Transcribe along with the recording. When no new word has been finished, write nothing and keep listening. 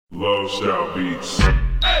Love Shout Beats.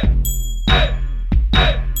 I'm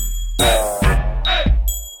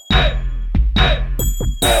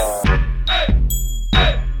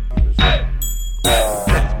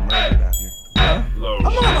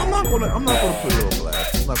not gonna put her on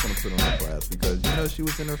blast. I'm not gonna put her on blast because she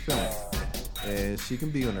was in her feelings. And she can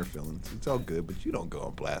be in her feelings. It's all good, but you don't go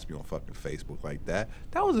and blast me on fucking Facebook like that.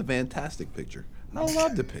 That was a fantastic picture. I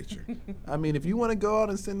love the picture. I mean, if you want to go out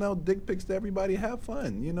and send out dick pics to everybody, have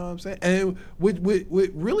fun. You know what I'm saying? And what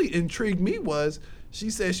really intrigued me was she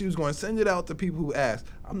said she was going to send it out to people who asked.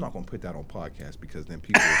 I'm not going to put that on podcast because then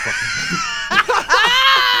people will fucking...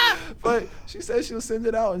 But she said she'll send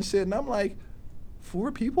it out and shit, and I'm like,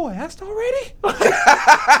 4 people asked already? Yeah.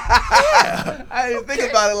 I didn't think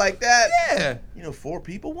about it like that. Yeah. 4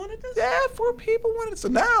 people wanted this? Yeah, 4 people wanted it. So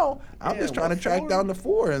now I'm just trying to track down the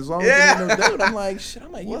 4. As long as they're in the door, I'm like, shit,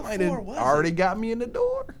 you might have already got me in the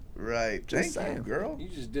door. Right. Just Thank you, girl. You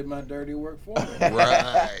just did my dirty work for me.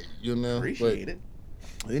 Right. Appreciate it.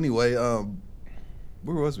 Anyway,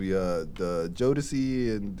 where was we? The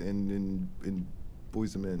Jodeci and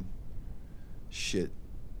Boyz II Men. Shit.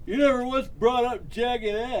 You never once brought up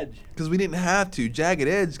Jagged Edge. Because we didn't have to. Jagged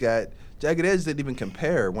Edge didn't even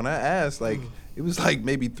compare. When I asked, it was like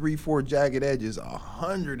maybe 3-4 Jagged Edges,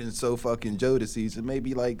 100 and so fucking Jodeci's, and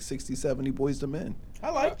maybe like 60, 70 Boyz II Men. I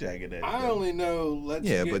like Jagged Edge. I only know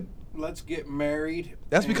Let's Get Married.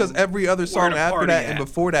 That's because every other song after that and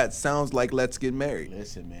before that sounds like Let's Get Married.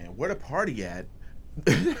 Listen, man, where the party at?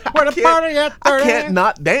 Where the party at? I can't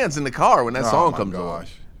not dance in the car when that song comes on.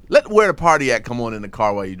 Let Where the Party At come on in the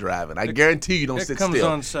car while you're driving. I guarantee you don't sit still. It comes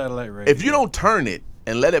on satellite radio. If you don't turn it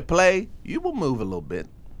and let it play, you will move a little bit.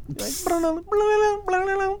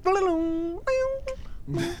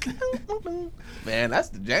 Man, that's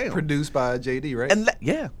the jam. Produced by JD, right? And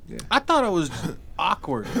yeah. I thought it was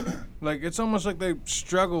awkward. Like, it's almost like they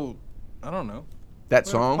struggle. I don't know. That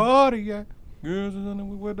song? Party at. Girls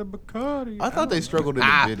with the Bacardi. I thought they struggled in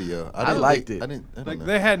the video. I liked it. I didn't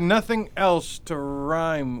they had nothing else to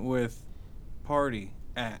rhyme with party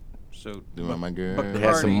at. So my girl. They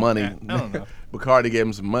had some money. I don't know. Bacardi gave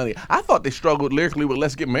him some money. I thought they struggled lyrically with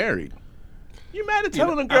Let's Get Married. You mad at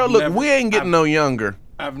telling a girl, look, we ain't getting no younger.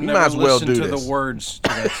 I've you never might as well listened do to this. The words to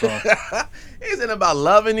that song. Isn't about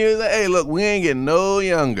loving you. Like, hey, look, we ain't getting no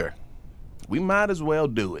younger. We might as well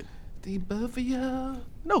do it. The both of you.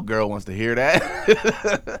 No girl wants to hear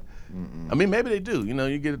that. I mean, maybe they do.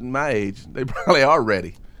 You get my age, they probably are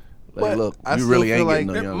ready. Like, look, you really ain't getting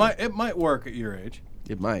no younger. It might work at your age.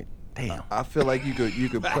 It might. Damn. I feel like you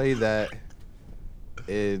could play that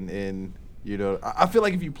in I feel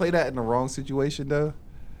like if you play that in the wrong situation though,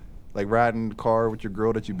 like riding in the car with your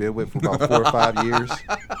girl that you've been with for about 4 or 5 years,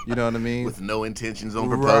 you know what I mean? With no intentions on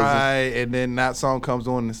proposing. Right, and then that song comes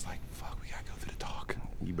on and it's like, fuck, we gotta go through the talk.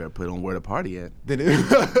 You better put on Where the Party At. Then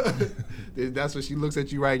that's when she looks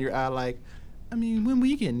at you right in your eye like, I mean, when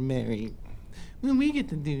we get married, when we get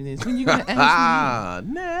to do this, when you gonna ask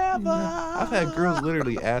me? Never. I've had girls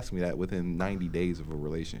literally ask me that within 90 days of a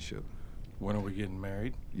relationship. When are we getting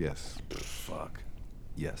married? Yes. Fuck.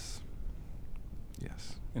 Yes.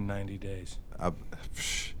 In 90 days. I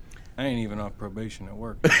I ain't even on probation at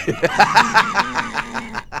work.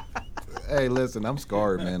 Hey, listen, I'm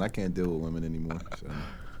scarred, man. I can't deal with women anymore. So.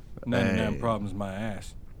 99 problems my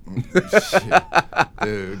ass. Shit.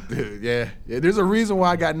 Dude, yeah. There's a reason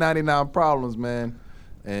why I got 99 problems, man,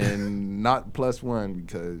 and not +1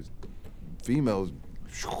 because females.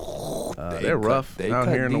 They're rough out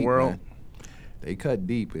here in the world. Man. They cut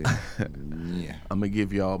deep. And, yeah. I'm gonna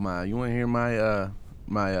give y'all you want to hear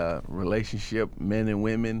my relationship men and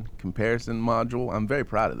women comparison module? I'm very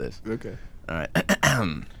proud of this. Okay. All right.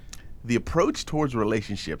 The approach towards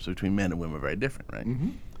relationships between men and women are very different, right? Mm-hmm.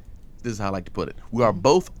 This is how I like to put it. We are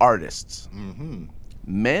both artists. Mm-hmm.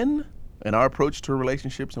 Men, in our approach to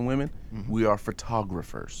relationships and women, we are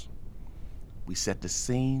photographers. We set the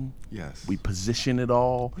scene. Yes. We position it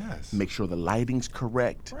all. Yes. Make sure the lighting's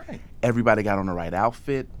correct. Right. Everybody got on the right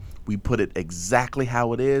outfit. We put it exactly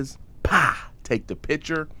how it is. Take the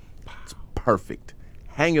picture. It's perfect.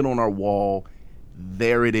 Hang it on our wall.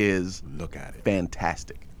 There it is. Look at it.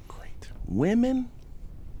 Fantastic. Great. Women,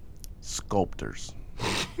 sculptors.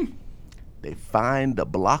 They find a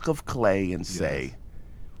block of clay and say,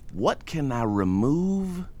 what can I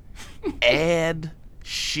remove, add,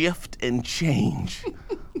 shift, and change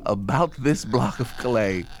about this block of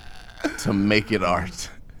clay to make it art?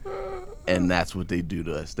 And that's what they do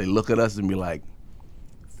to us. They look at us and be like,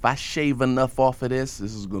 if I shave enough off of this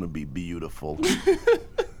is going to be beautiful.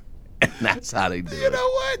 And that's how they do it. You know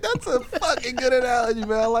what? That's a fucking good analogy,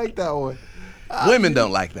 man. I like that one. Women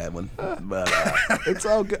don't like that one. But It's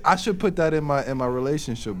all good. I should put that in my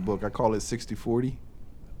relationship book. I call it 60-40.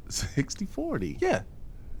 60-40. Yeah.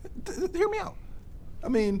 Hear me out. I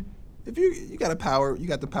mean, if you got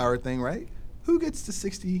the power thing, right? Who gets the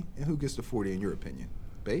 60 and who gets the 40 in your opinion?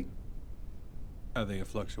 Babe? I think it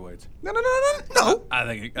fluctuates. No. I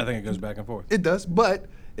think it goes back and forth. It does, but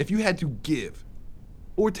if you had to give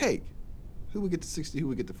or take, who would get the 60, who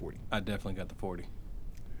would get the 40? I definitely got the 40.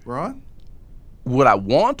 Ron? What I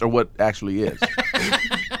want or what actually is?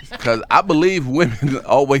 Because I believe women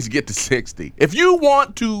always get to 60. If you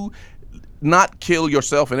want to not kill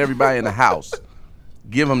yourself and everybody in the house,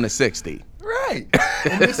 give them the 60. Right.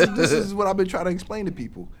 And this is what I've been trying to explain to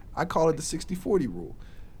people. I call it the 60-40 rule.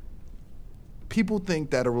 People think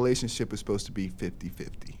that a relationship is supposed to be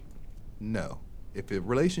 50-50. No. If a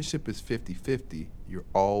relationship is 50-50, you're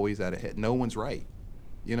always at a head. No one's right.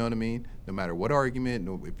 You know what I mean? No matter what argument,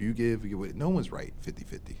 if you give, no one's right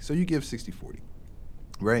 50-50. So you give 60-40.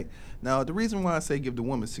 Right? Now, the reason why I say give the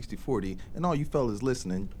woman 60-40, and all you fellas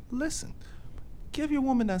listening, listen. Give your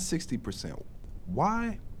woman that 60%.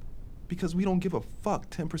 Why? Because we don't give a fuck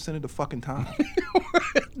 10% of the fucking time.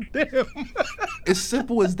 Damn. It's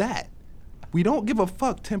simple as that. We don't give a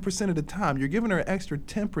fuck 10% of the time. You're giving her an extra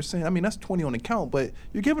 10%. I mean, that's 20 on the count, but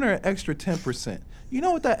you're giving her an extra 10%. You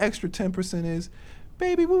know what that extra 10% is?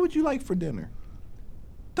 Baby, what would you like for dinner?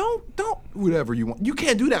 Don't, whatever you want. You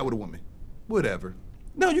can't do that with a woman. Whatever.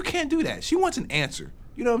 No, you can't do that. She wants an answer.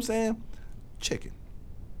 You know what I'm saying? Chicken.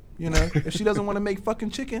 You know, if she doesn't want to make fucking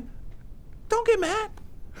chicken, don't get mad.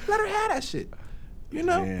 Let her have that shit. You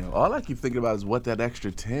know? Damn. All I keep thinking about is what that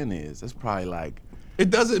extra 10 is. That's probably like... It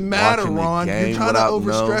doesn't matter, Ron. You're trying to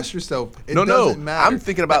overstress yourself. It doesn't matter. I'm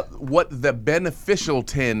thinking about what the beneficial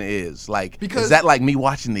 10 is. Like, because is that like me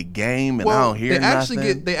watching the game and I don't hear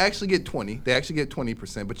nothing? They actually get 20. They actually get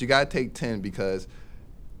 20%, but you got to take 10 because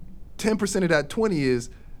 10% of that 20 is,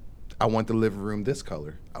 I want the living room this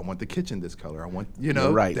color. I want the kitchen this color. I want, You're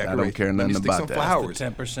right. I don't care nothing about that. Flowers. The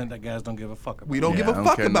 10% that guys don't give a fuck about. We don't give a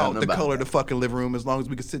fuck about the color of the fucking living room as long as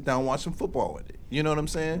we can sit down and watch some football with it. You know what I'm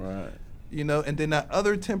saying? Right. You know, and then that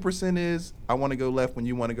other 10% is, I want to go left when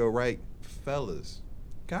you want to go right. Fellas,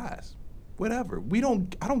 guys, whatever. I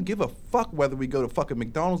don't give a fuck whether we go to fucking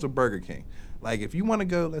McDonald's or Burger King. Like, if you want to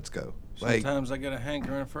go, let's go. Sometimes I get a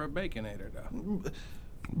hankering for a Baconator, though.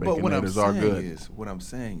 But what I'm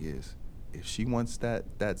saying is, if she wants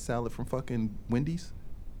that salad from fucking Wendy's,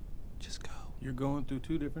 just go. You're going through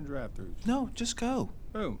 2 different drive-thrus. No, just go.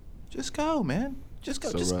 Boom. Just go, man. Just go.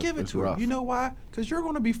 So just give it to her. rough. You know why? Because you're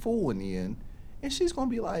going to be full in the end, and she's going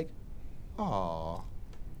to be like, "Aw."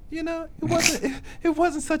 You know, it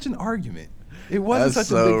wasn't such an argument. It wasn't That's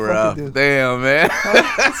such a big rough. fucking deal. Damn, man.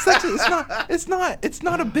 It's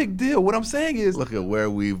not a big deal. What I'm saying is, Look at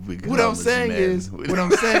where we've become. what I'm saying is,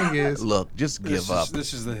 Look, just give up.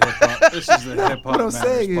 This is the hip hop. This is the hip hop what I'm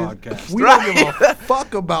saying is, podcast. we don't give a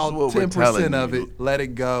fuck about That's what we're 10% telling of you. it. Let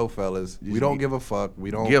it go, fellas. We don't give a fuck.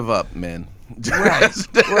 We don't Give up, man. Right.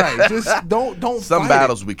 Just don't. Some fight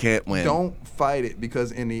battles it. we can't win. Don't fight it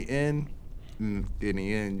because in the end,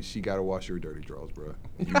 she got to wash her dirty drawers, bro.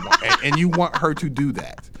 And you want her to do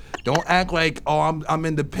that. Don't act like, oh, I'm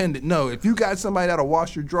independent. No, if you got somebody that'll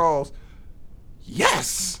wash your drawers,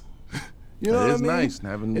 yes. You know what I mean? It's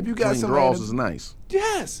nice. Having if you got clean drawers is nice.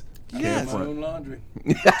 Yes. I Yes. do my own laundry.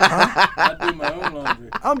 I do my own laundry.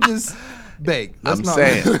 I'm just bake. I'm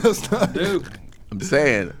saying. Dude. I'm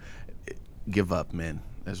saying, give up, man.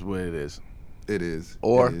 That's what it is. It is.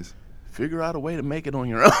 Or it is. figure out a way to make it on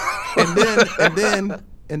your own.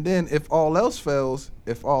 And then if all else fails,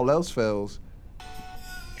 baby,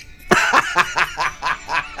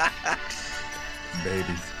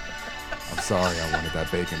 I'm sorry I wanted that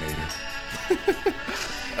Baconator.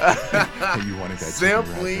 You wanted that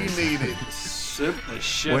Simply chicken wrap, needed. Simply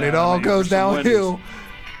shit. when it all goes downhill,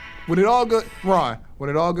 when it all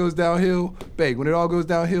goes downhill, babe, when it all goes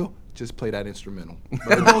downhill, just play that instrumental.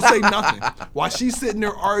 But don't say nothing. While she's sitting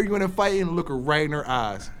there arguing and fighting, look her right in her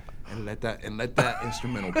eyes. And let that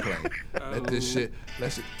instrumental play. Let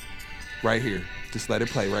it right here. Just let it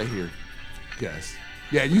play right here. Yes.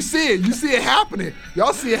 Yeah, you see it happening.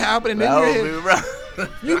 Y'all see it happening in your head.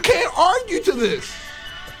 You can't argue to this.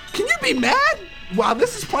 Can you be mad while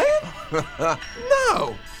this is playing?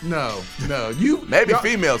 No. You Maybe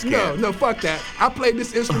females can. No, fuck that. I played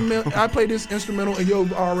this instrumental, and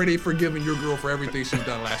you've already forgiven your girl for everything she's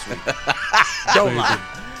done last week. Don't lie.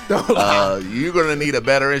 Don't lie. You're gonna need a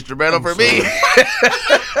better instrumental for me.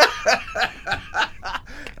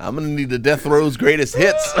 I'm gonna need the Death Row's greatest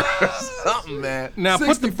hits or something, man. Now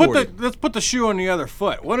let's let's put the shoe on the other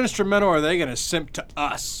foot. What instrumental are they gonna simp to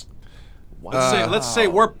us? Let's say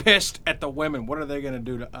we're pissed at the women. What are they gonna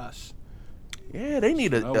do to us? Yeah, they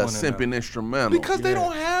need a simping instrumental. Because they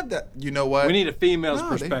don't have that. You know what? We need a female's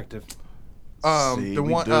perspective. See, the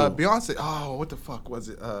one Beyonce. Oh, what the fuck was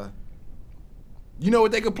it? You know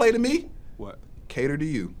what they could play to me? What? Cater to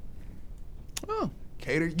You. Oh,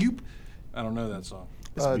 Cater you. I don't know that song.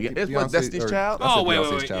 it's what, Destiny's Child? Oh,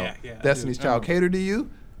 wait, Child. yeah. Destiny's Child. Cater to You.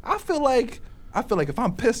 I feel like if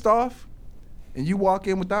I'm pissed off, and you walk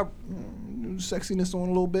in with that sexiness on a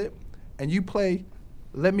little bit, and you play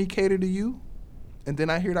 "Let Me Cater to You," and then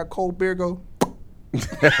I hear that cold beer go.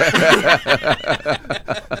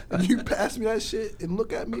 And you pass me that shit and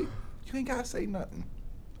look at me, you ain't gotta say nothing.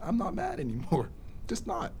 I'm not mad anymore. Just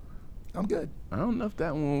not. I'm good. I don't know if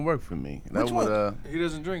that one would work for me. Which one? He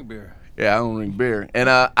doesn't drink beer. Yeah, I don't drink beer. And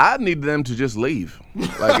I need them to just leave.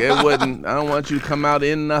 Like, it wouldn't, I don't want you to come out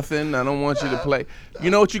in nothing. I don't want you to play. You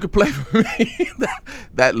know what you could play for me?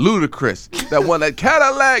 that Ludacris. That one, that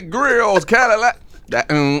Cadillac Grills, Cadillac. That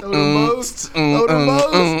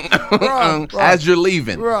as you're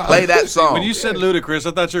leaving, play that song. When you said Ludacris,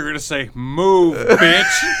 I thought you were gonna say "Move,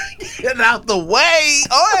 bitch." Get out the way,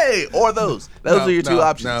 oi! Or those. Those are your two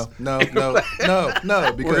options. No. Because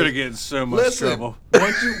We're gonna get in so much trouble.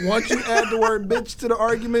 Once you add the word "bitch" to the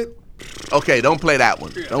argument, okay, don't play that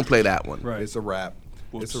one. Don't play that one. Right. it's a wrap.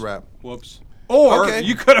 Whoops. It's a wrap. Whoops. Or Okay.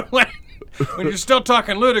 you could have went when you're still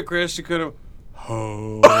talking Ludacris. You could have.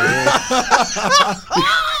 Oh.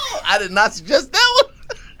 I did not suggest that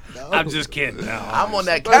one. I'm just kidding. No. I'm on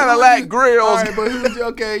that Cadillac Grills. All right, but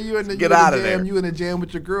you in the Get out of jam, there. You in the jam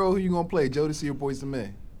with your girl. Who you gonna play? Jodeci or Boyz II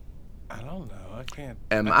Men? I don't know. I can't.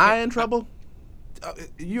 Am I in trouble?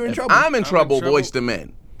 You're in If trouble. I'm in trouble, trouble. Boyz II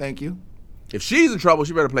Men. Thank you. If she's in trouble,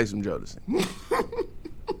 she better play some Jodeci.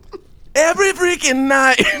 Every freaking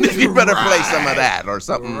night, you better play some of that or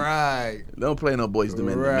something. Right. Don't play no Boyz II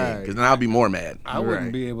Men to me, Right. because then I'll be more mad. I wouldn't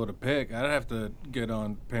Right. be able to pick. I'd have to get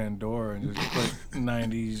on Pandora and just put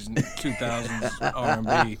 90s, 2000s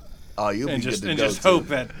R&B, Oh, you'll be and good just to and go just to. hope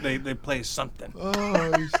that they play something.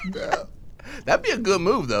 Oh snap. That'd be a good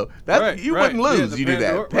move, though. That Right, you right. wouldn't Yeah, lose. the you do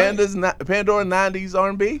that. Pandora, Pandora 90s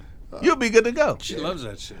R&B. You'll be good to go. She loves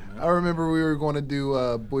that shit, I man. remember we were going to do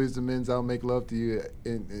Boyz II Men's "I'll Make Love to You"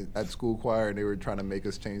 at school choir, and they were trying to make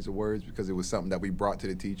us change the words because it was something that we brought to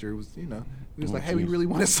the teacher. It was, we was like, hey, we really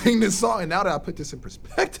want to sing this song. And now that I put this in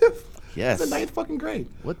perspective, Yes. it's the ninth fucking grade.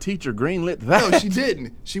 What teacher greenlit that? No, she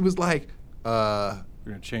didn't. She was like, We're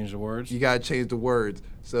gonna change the words. you gotta change the words.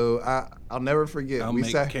 So I'll never forget. I'll we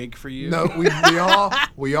make sat, cake for you. No,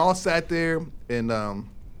 we all sat there, and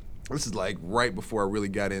this is like right before I really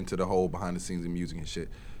got into the whole behind the scenes of music and shit.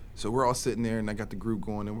 So we're all sitting there, and I got the group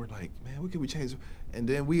going, and we're like, man, what can we change? And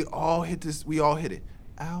then we all hit this. We all hit it.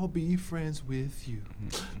 I'll be friends with you,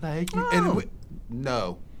 like you. And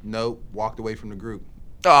no, walked away from the group.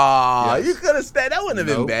 Aw, Yes. you could have stayed. That wouldn't have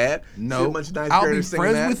been Nope. bad. No, See a bunch of ninth I'll be graders singing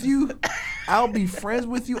friends that? with you. I'll be friends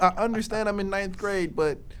with you. I understand I'm in ninth grade,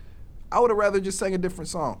 but I would have rather just sang a different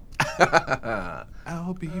song.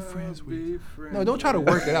 I'll be friends with you. No, don't try to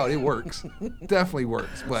work it out. It works. Definitely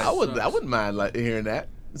works. But I wouldn't mind like hearing that,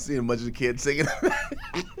 seeing a bunch of kids singing,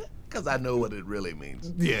 because I know what it really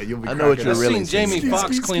means. yeah, you'll be. I know what cracking you're up. really I've seen Jamie singing.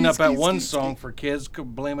 Foxx Skeet, clean skeet, up that skeet, one skeet, song for kids.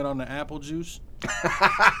 Could blame it on the apple juice.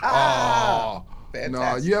 Oh, no!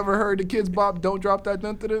 Fantastic. You ever heard the kids bop? Don't drop that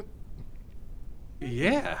dun dun.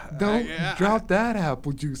 Yeah. Don't yeah. drop that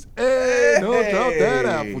apple juice. Hey, don't drop that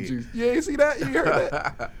apple juice. You ain't see that? You heard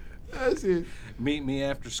that? That's it. Meet me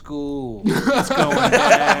after school. It's going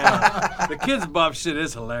down. The kids bop shit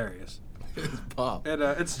is hilarious. Pop.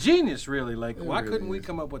 It's genius, really. Like, why really couldn't we is.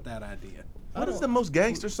 come up with that idea? What is the most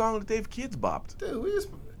gangster song that they've kids bopped? Dude, we just.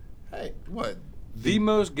 Hey, what? The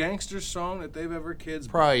most gangster song that they've ever kids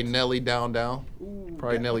bopped. Probably Nelly Down Down.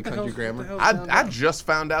 Probably Nelly What the Country hell's- Grammar. what the hell's down I there? just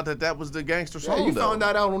found out that was the gangster Yeah, song. you though. found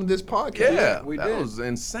that out on this podcast. Yeah, we that did. was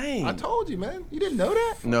insane. I told you, man. You didn't know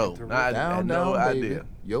that? No, I Down, had down, no baby. idea.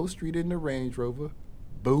 Yo Street in the Range Rover.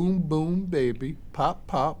 Boom, boom, baby. Pop,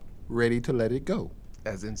 pop. Ready to let it go.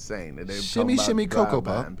 That's insane. And they were Shimmy, talking shimmy, about Cocoa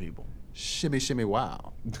drive-by Pop. people. Shimmy, shimmy,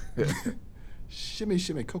 wow. Shimmy,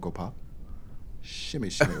 shimmy, Cocoa Pop. Shimmy,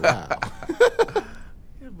 shimmy, wow.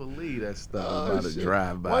 Can't believe that stuff Oh, about a shit.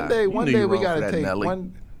 drive-by. One day You we knew you wrong gotta for that, take Nelly.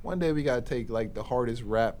 one day we gotta take like the hardest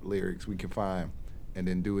rap lyrics we can find, and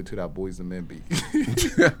then do it to that Boyz II Men beat.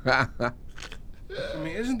 I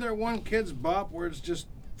mean, isn't there one kids bop where it's just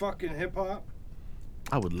fucking hip hop?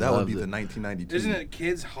 I would That love would be it. the 1992. Isn't it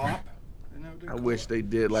kids hop? Isn't that what they're I called? wish they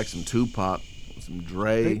did like some Tupac, some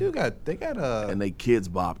Dre, They got and they kids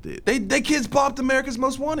bopped it. they kids popped America's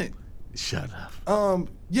Most Wanted. Shut up.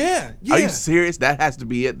 Yeah. Are you serious? That has to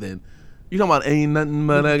be it then. You talking about ain't nothing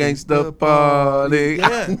but a gangsta party?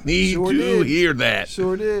 Yeah, I need sure to did. hear that.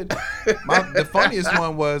 Sure did. The funniest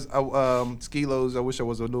one was Skilo's. I wish I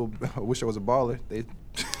was a baller.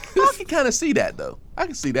 I can kind of see that though. I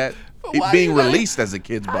can see that But it why being you gotta- released as a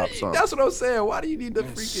kids bop song. That's what I'm saying. Why do you need the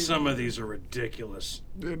And freaking? some of these are ridiculous.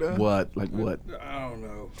 You know? What? Like what? I don't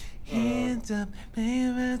know. Hands up,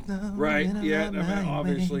 baby, don't Right, let yeah, I it mean, mind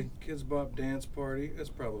obviously, me. Kids Bop Dance Party, that's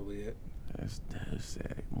probably it. That's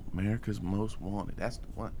America's Most Wanted. That's the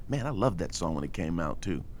one. Man, I love that song when it came out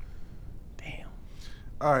too. Damn.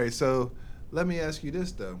 All right, so let me ask you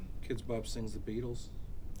this though. Kids Bop sings the Beatles.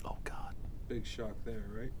 Oh God. Big shock there,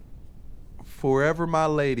 right? Forever My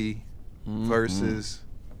Lady versus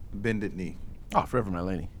Bended Knee. Oh, Forever My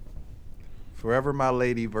Lady. Forever My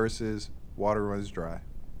Lady versus Water Runs Dry.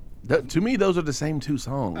 To me, those are the same two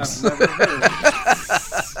songs.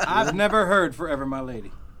 I've never heard Forever My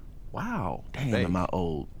Lady. Wow. Damn, Fake. am I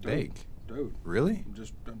old? Fake. Dude, Really? I'm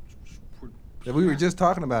just Yeah, we were just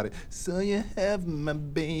talking about it. So you have my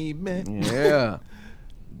baby. Yeah.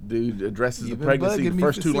 Dude addresses the You've been pregnancy, bugging the me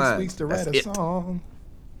first for two 6 lines. weeks to That's write a it. song.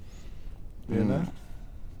 You know?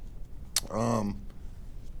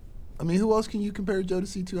 I mean, who else can you compare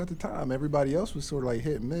Jodeci to at the time? Everybody else was sort of like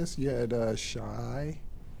hit and miss. You had Shy.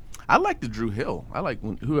 I like the Drew Hill. I like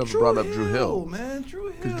whoever brought up Drew Hill. Man, Drew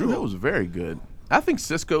Hill. Because Drew Hill was very good. I think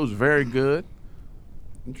Cisco's very good.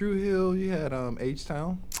 Drew Hill, you had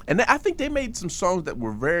H-Town. And I think they made some songs that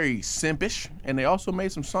were very simpish, and they also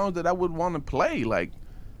made some songs that I would want to play, like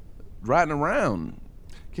Riding Around.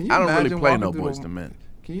 Can you I don't really imagine play walking no through Boyz the- II Men.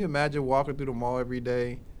 Can you imagine walking through the mall every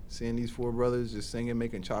day, seeing these four brothers just singing,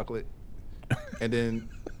 making chocolate, and then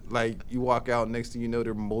like you walk out, next thing you know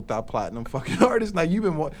they're multi-platinum fucking artists. Like you've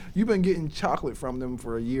been getting chocolate from them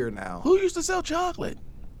for a year now. Who used to sell chocolate?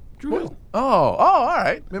 Drew Hill. Oh, all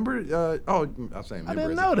right. Remember? I'm saying. I remember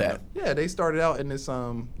didn't as know a- that. Yeah, they started out in this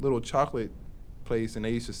little chocolate place, and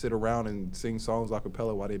they used to sit around and sing songs a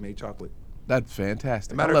cappella while they made chocolate. That's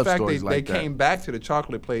fantastic. Matter I love of fact, they stories like that. came back to the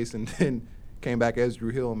chocolate place and then came back as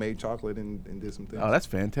Drew Hill and made chocolate and did some things. Oh, that's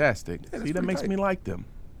fantastic. that's See, that pretty makes tight. me like them.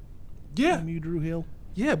 Yeah. Damn you, Drew Hill.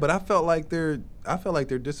 Yeah, but I felt like their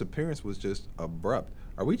disappearance was just abrupt.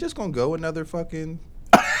 Are we just gonna go another fucking?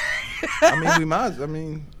 I mean, we might. I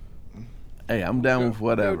mean, Hey, I'm down with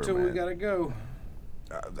whatever, Go till man. we gotta go.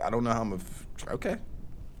 I don't know how I'm. Okay.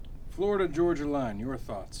 Florida Georgia line. Your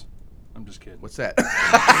thoughts? I'm just kidding. What's that?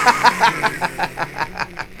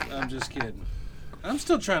 I'm just kidding. I'm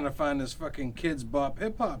still trying to find this fucking Kids Bop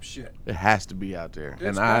hip hop shit. It has to be out there. It's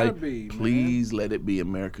and gotta be, man. please let it be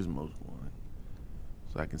America's Most Wanted.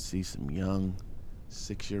 So I can see some young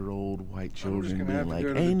 6-year-old white children gonna being have to like, go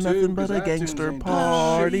to the ain't tube, nothing but 'cause a iTunes gangster ain't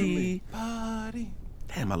doing shit for me. Party.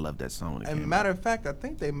 Damn, I love that song when it And came matter of fact, I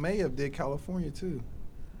think they may have did California too.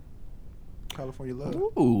 California Love.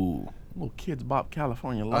 out. Ooh, little Kids Bop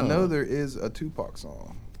California Love. I know there is a Tupac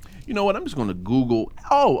song. You know what? I'm just going to Google.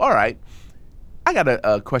 Oh, all right. I got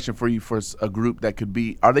a question for you for a group that could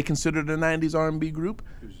be. Are they considered a '90s R&B group?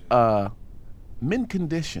 Men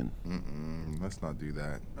Condition. Let's not do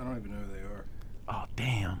that. I don't even know who they are. Oh,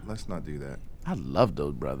 damn. Let's not do that. I love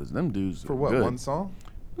those brothers. Them dudes. For are what? good. One song?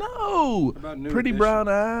 No. About New Pretty Edition? Brown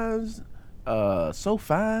Eyes. So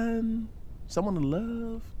Fine. Someone to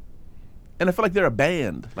Love. And I feel like they're a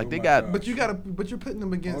band. Like Oh they my got. But you're putting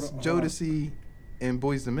them against Hold on. Jodeci and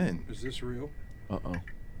Boyz II Men. Is this real? Uh-oh.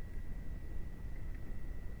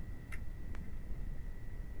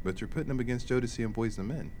 But you're putting them against Jodeci and Boyz II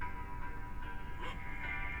Men.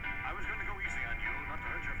 I was going to go easy on you, not to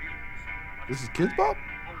hurt your feelings. This is Kids Bop?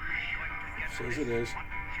 Says it is.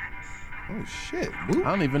 Oh shit. Wu- I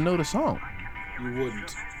don't even know the song. You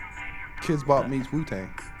wouldn't. Kids Bop meets Wu-Tang.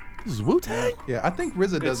 This is Wu-Tang? Yeah, I think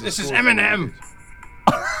RZA does This the is score for Eminem.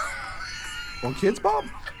 it. On Kids Bop?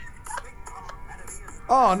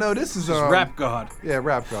 Oh no, this is Rap God. Yeah,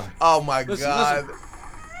 Rap God. Oh my Listen, God. listen.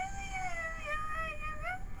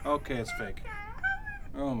 Okay, it's fake.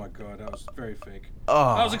 Oh my God, that was very fake. Oh,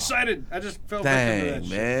 I was excited. I just fell victim to dang, that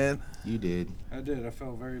shit. man. You did. I did. I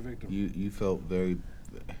fell very victim. You felt very.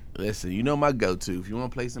 Listen, you know my go-to. If you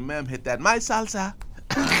want to play some Mem, hit that My Salsa.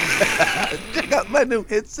 Check out my new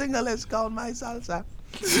hit single. It's called My Salsa.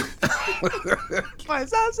 My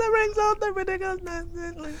salsa rings out the ridiculousness.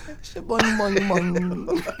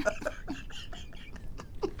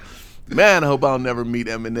 Man, I hope I'll never meet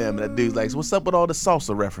Eminem. That dude's like, what's up with all the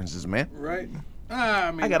salsa references, man? Right?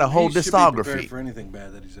 I mean, I got a whole he should be discography. prepared for anything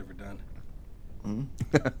bad that he's ever done.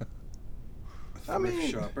 I mean,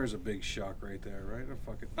 shock. There's a big shock right there, right?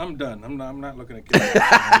 I'm done. I'm not looking at kids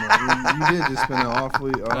anymore. you did just spend an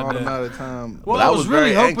odd amount of time. Well, But I I was was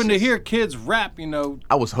really very hoping to anxious. hear kids rap, you know.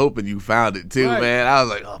 I was hoping you found it too, Right. man. I was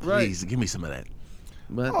like, oh, Right. please give me some of that.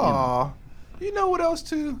 But you know, Aw, you know what else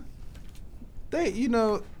too? And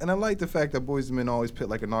I like the fact that Boyz II Men always put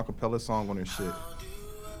like an acapella song on their shit.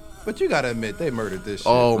 But you gotta admit, they murdered this shit.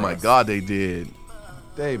 oh bro. my God, they did.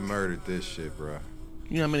 They murdered this shit, bro.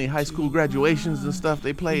 You know how many high school graduations and stuff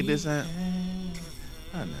they played this at?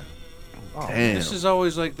 I know. Oh, Damn. This is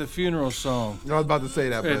always like the funeral song I was about to say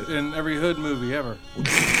that, but in every hood movie ever.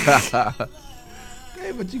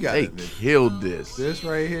 hey, but you gotta They admit, killed this. this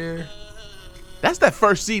right here. That's that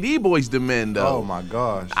first CD Boyz II Men though. Oh my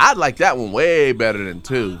gosh. I like that one way better than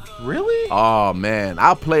 2. Really? Oh man,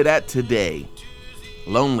 I'll play that today.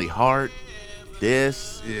 Lonely Heart,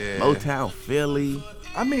 this, Yeah. Motown Philly.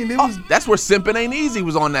 I mean, it Oh, was. that's where Simpin' Ain't Easy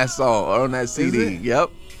was on that song, or on that CD. it? Yep.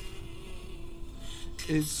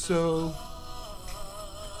 It's so.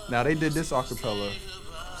 Now they did this acapella.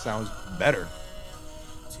 Sounds better.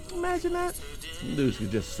 Imagine that. Some dudes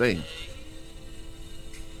could just sing.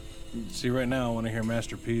 See, right now I want to hear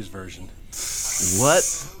Master P's version.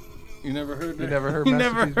 What? You never heard that? You never heard You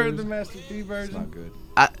Master never P's heard the version? Master P version? It's not good.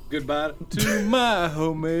 Goodbye to my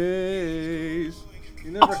homies.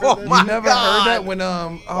 You never Oh heard that? my You never God. heard that when who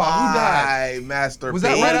died? Why, Master Was P?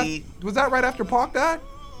 that right after Pac died?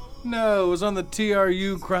 No, it was on the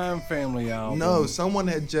TRU Crime Family album. No, someone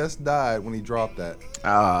had just died when he dropped that.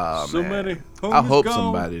 Oh, So man. many homies I hope gone,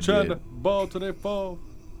 somebody tried to did. ball till they fall.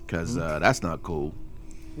 Because that's not cool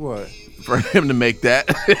What? for him to make that.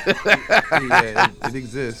 Yeah, it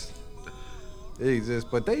exists. It exists,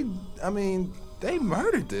 but they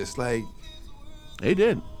murdered this. Like, They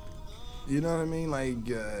did. you know what I mean? Like,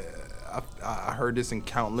 I heard this in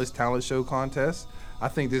countless talent show contests. I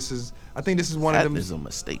think this is one That of them. is a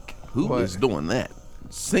mistake. Who What? is doing that?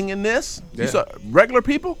 Singing this? Yeah. You saw regular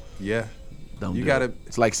people? Yeah, Don't You do gotta- it.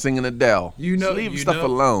 It's like singing Adele. You know- Just leave you stuff know-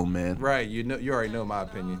 alone, man. right. You already know my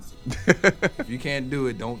opinion. If you can't do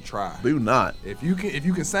it, don't try. Do not. If you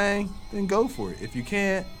can sing, then go for it. If you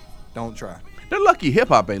can't, don't try. They're lucky hip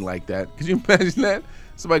hop ain't like that. Could you imagine that?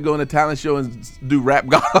 Somebody go on a talent show and do Rap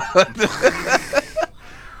God.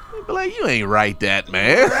 They'd be like, you ain't write that,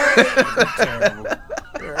 man. Terrible.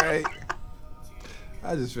 Right.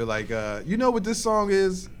 I just feel like you know what this song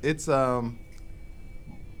is? It's I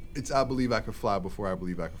Believe I Could Fly before I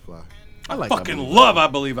Believe I Could Fly. I like Fucking that. love I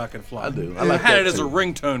Believe I Could Fly. I do. I I like had that it as a too.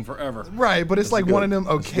 ringtone forever. Right, but it's like good. one of them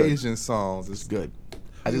That's good. occasion songs. It's good.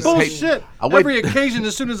 I just hate. Bullshit. I wait- Every occasion,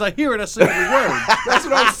 as soon as I hear it, I sing every word. That's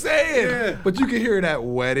what I'm saying. Yeah. But you can hear it at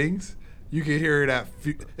weddings. You can hear it at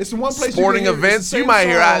it's the one place Sporting you can hear events, the you same might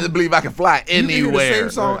hear song- I Believe I Can Fly You can hear anywhere. the same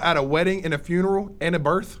song at a wedding, and a funeral, and a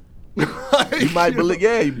birth. You might believe,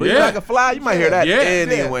 yeah, you believe Yeah. I Can Fly. You might hear that Yeah.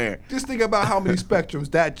 anywhere. Just think about how many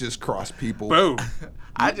spectrums that just crossed people. Boom.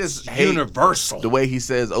 I just hate Universal. the way he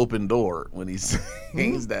says "open door" when he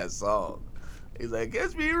sings that song. He's like,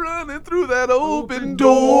 "Catch me running through that open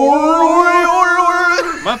door."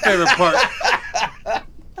 My favorite part.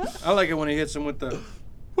 I like it when he hits him with the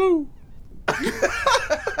woo.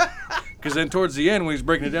 Because then towards the end, when he's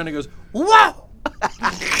breaking it down, he goes, "Wow!"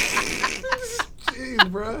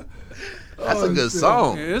 Jeez, bro. That's a good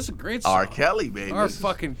song. Yeah, it's a great song. R. Kelly, baby. R.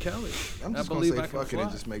 fucking Kelly. I'm I just gonna believe say I can fuck it fly.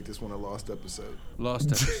 and just make this one a lost episode.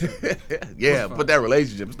 Lost episode. Yeah, put that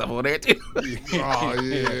relationship stuff on there too. Oh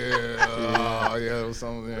yeah, oh yeah, it was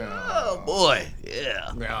something. Yeah. Oh boy, yeah.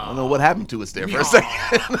 Yeah. I don't know what happened to us there for a second.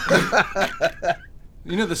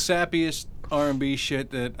 You know the sappiest R&B shit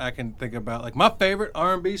that I can think about? Like, my favorite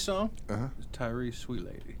R&B song Uh-huh. is Tyrese Sweet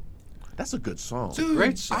Lady. That's a good song. Dude,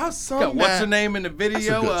 Great song. I sung Got what's that. her name in the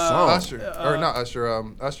video? good song. Usher, or not Usher.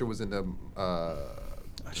 Usher was in the.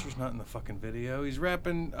 Usher's not in the fucking video. He's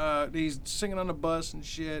rapping. He's singing on the bus and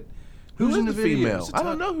shit. Who's in the video? female? Is it I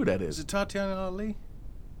don't know who that is. Is it Tatiana Ali?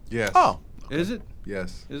 Yes. Oh, Is it?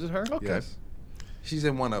 Yes. Is it her? okay. Yes. She's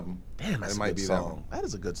in one of them. Damn, that's It a might good be that song. one. That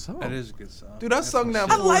is a good song. That is a good song. Dude, I sung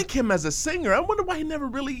that. I for- like him as a singer. I wonder why he never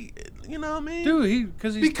really, you know what I mean? Dude,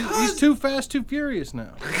 Because- he's too fast, too furious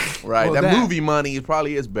now. Right, Well, that that- movie money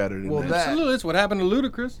probably is better than Well, that. that- Absolutely, that's what happened to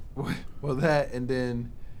Ludacris. Well, that and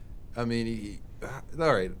then, I mean,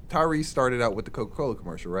 all right. Tyrese started out with the Coca-Cola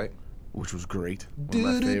commercial, right? Which was great. One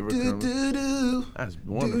of my favorite commercials. That's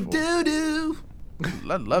wonderful. Do.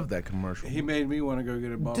 I love that commercial. He made me want to go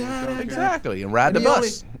get a bottle of Coke. Exactly, and ride the He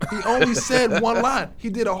bus. only said one line.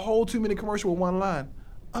 He did a whole 2-minute commercial with one line.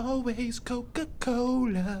 Always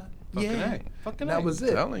Coca-Cola. Fucking Yeah. A. Fucking That A. was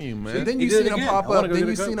it. Telling you, man. And then He you did seen it him again. pop I wanna up. go Then get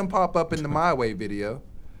you a Coke. seen him pop up in the My Way video.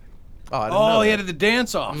 Oh, I didn't know Oh, he that. had the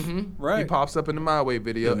dance off. He Right. pops up in the My Way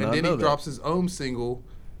video, Did and not then know he that. drops his own single.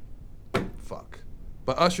 Fuck.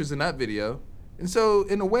 But Usher's in that video. And so,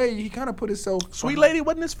 in a way, he kind of put himself. Sweet Lady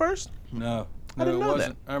wasn't his first? No. I didn't it know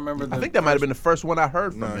wasn't. I remember I think that might have been the first one I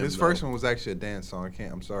heard from No, him. his though. first one was actually a dance song.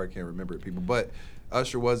 I'm sorry, I can't remember it, people. But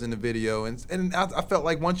Usher was in the video, and I felt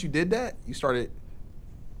like once you did that,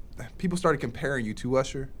 people started comparing you to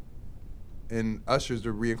Usher, and Usher's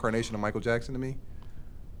the reincarnation of Michael Jackson to me,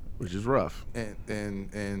 Which is rough. and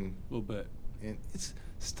A little bit. it's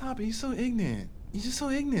stop it. You're so ignorant. You're just so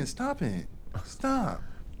ignorant. Stop it. Stop.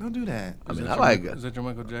 Don't do that. I mean, Is I that like your, it. Is that your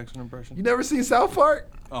Michael Jackson impression? You never seen South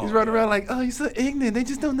Park? Oh, He's running yeah. around like, oh, you're so ignorant. They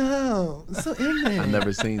just don't know. It's so ignorant. I've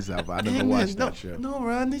never seen South Park. I never Ignorant. watched no, that show. No,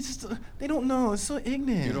 Ron. They don't know. It's so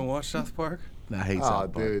ignorant. You don't watch South Park? I hate Oh,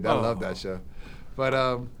 South Park. dude, I love that show. But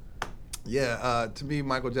to me,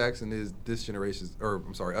 Michael Jackson is this generation's,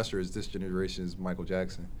 Usher is this generation's Michael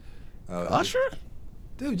Jackson. Usher?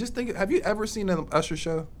 Dude, just think. Have you ever seen an Usher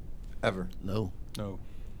show? Ever? No. No.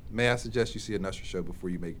 May I suggest you see an Usher show before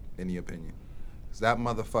you make any opinion? 'Cause that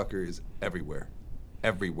motherfucker is everywhere,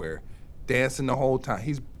 dancing the whole time.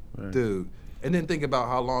 He's dude. And then think about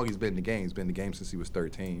how long he's been in the game. He's been in the game since he was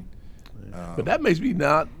 13. But that makes me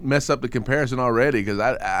not mess up the comparison already because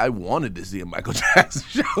I wanted to see a Michael Jackson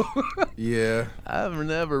show. Yeah. I've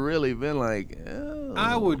never really been like, oh,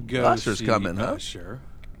 I would go Usher's see coming, huh? Usher.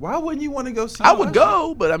 Why wouldn't you want to go see? I would Usher?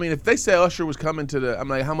 go, but I mean, if they say Usher was coming to I'm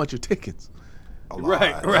like, how much are tickets? A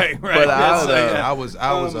lot. Right. But Yes, I- I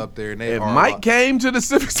was up there, and they If are Mike came to the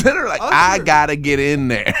Civic Center, like, I Usher- gotta get in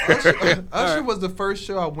there. Usher was the first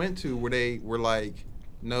show I went to where they were like,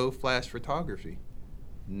 no flash photography,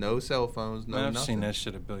 no cell phones, no I've nothing. seen that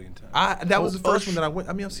shit a billion times. That was the first Usher. one that I went.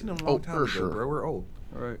 I mean, I've seen them a long time Usher. ago, bro. We're old.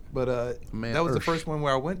 Right. But Man, that was the Usher. first one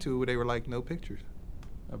where I went to where they were like, no pictures.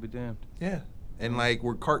 I'll be damned. Yeah, and like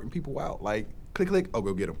we're carting people out, like click. Oh,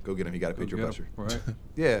 go get him. He got a picture of Go Usher. get 'em. Right.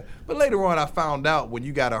 Yeah, but later on, I found out when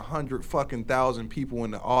you got 100,000 people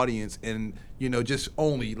in the audience, and just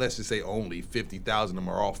let's just say only 50,000 of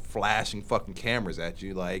them are all flashing fucking cameras at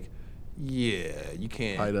you. Like, yeah, you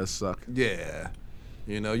can't. Probably does suck. Yeah,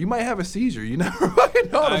 you might have a seizure. You never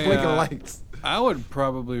fucking know the blinking lights. I would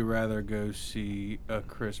probably rather go see a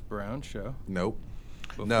Chris Brown show. Nope.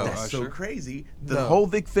 before No. That's so Usher. crazy. The No. whole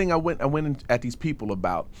big thing I went in at these people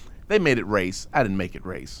about. They made it race. I didn't make it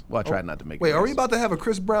race. Well, I tried not to make it Wait, race. are we about to have a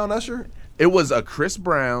Chris Brown Usher? It was a Chris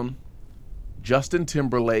Brown, Justin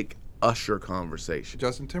Timberlake, Usher conversation.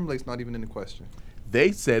 Justin Timberlake's not even in the question.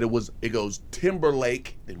 They said it goes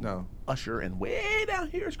Timberlake, then No. Usher, and way down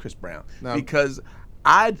here is Chris Brown. No. Because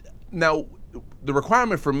now the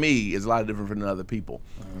requirement for me is a lot different from other people.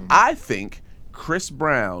 Mm-hmm. I think Chris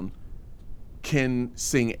Brown can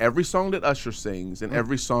sing every song that Usher sings and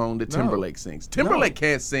every song that No. Timberlake sings. Timberlake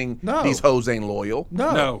can't sing No. These Hoes Ain't Loyal.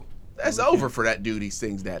 No. That's over for that dude. He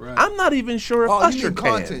sings that. Right. I'm not even sure if Oh, Usher you mean can.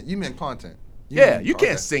 content. You meant content. Yeah, mean you can't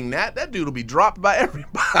content. sing that. That dude will be dropped by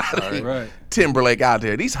everybody. Right. Timberlake out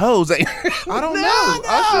there. These hoes ain't. I don't No, know. no.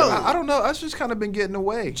 Usher, I don't know. Usher's kind of been getting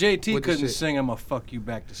away. JT with the couldn't shit. sing "I'ma fuck you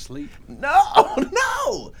back to sleep."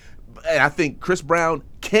 No. And I think Chris Brown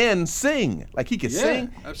can sing. Like he can Yeah, sing.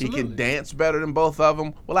 He absolutely. can dance better than both of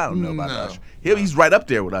them. Well, I don't know about No. Usher. He's right up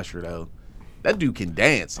there with Usher though. That dude can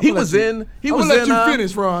dance. He I'ma was let you- in. He I'ma was let in. you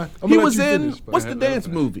finish, Ron. I'ma He let was you in. finish, What's the Go ahead, dance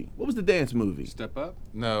let me movie? What was the dance movie? Step up.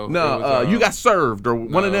 No. No, it was, You Got Served or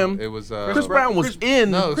one of no, them. It was Chris Brown was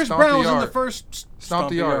in. No, Chris Stomp Brown the was in the Yard. first Stomp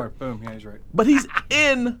the Yard. Boom. Yeah, he's right. But he's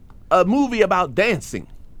in a movie about dancing.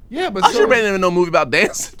 Yeah, but Usher ain't even no movie about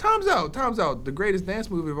dancing. Time's out. The greatest dance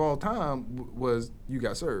movie of all time was You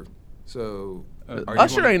Got Served. So are you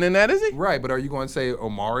Usher gonna- ain't in that, is he? Right, but are you going to say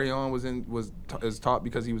Omarion is taught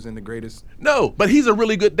because he was in the greatest? No, but he's a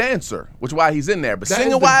really good dancer, which is why he's in there. But That is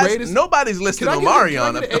singing the wise, greatest- nobody's listing Can I Omarion get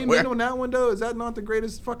up an amen nowhere. on that one though? Is that not the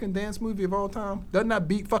greatest fucking dance movie of all time? Doesn't that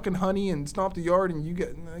beat fucking Honey and Stomp the Yard and you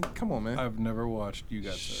get? Come on, man. I've never watched You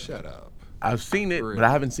Got Served. Shut up. I've seen it, For real. but I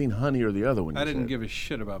haven't seen Honey or the other one. I you didn't said. give a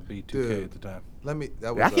shit about B2K Dude. at the time. Let me.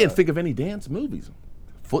 That was, I can't think of any dance movies.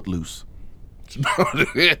 Footloose.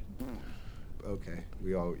 Okay,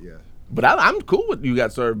 we all But I'm cool with You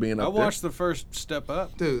Got Served being I up there. watched the first Step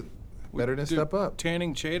Up. dude. Better than Dude, Step Up.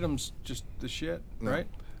 Channing Tatum's just the shit, right?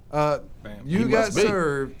 Bam. You He Got must be.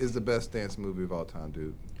 Served is the best dance movie of all time,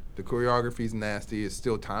 dude. The choreography's nasty. It's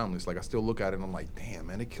still timeless. Like I still look at it and I'm like, damn,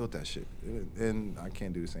 man, they killed that shit. And I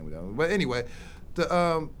can't do the same with that one. But anyway,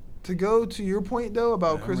 to go to your point though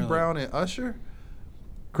about I'm Chris really- Brown and Usher,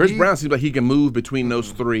 Chris Brown seems like he can move between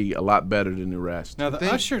those three a lot better than the rest. Now,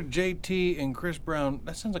 the Usher, JT, and Chris Brown,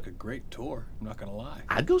 that sounds like a great tour. I'm not going to lie.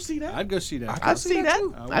 I'd go see that. I'd go see that. I'd see that.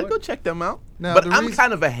 too. I'd go check them out. Now, but the I'm reason-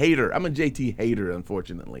 kind of a hater. I'm a JT hater,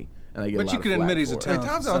 unfortunately. And I get a But lot you of can flack admit he's a for it. talent.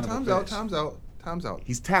 Time's Son out. of a Time's out. bitch. Time's out. Time's out.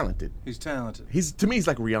 He's talented. He's talented. To me, he's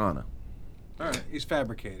like Rihanna. All right, he's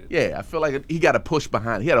fabricated. Yeah, I feel like he got a push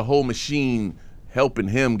behind. He had a whole machine helping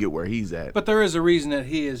him get where he's at. But there is a reason that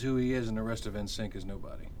he is who he is, and the rest of NSYNC is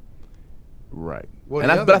nobody. Right. Well,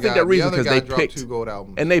 And the but I other think guy- that reason the other because they guy dropped picked 2 gold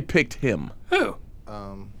albums. and they picked him. Who?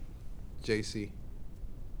 JC.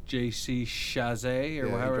 JC Chazé, or Yeah, he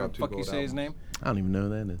however the dropped 2 fuck you gold say his name. albums. I don't even know who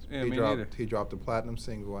that is. Yeah, he me dropped. neither. He dropped a platinum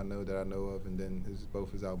single I know of, and then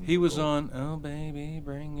both his albums. He were was gold. on Oh Baby,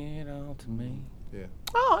 Bring It All to Me. Yeah.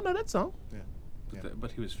 Oh, I know that song.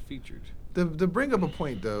 But he was featured. To bring up a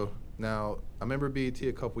point though, now I remember BET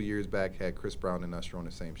a couple years back had Chris Brown and Usher on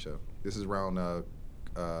the same show. This is around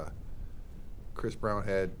Chris Brown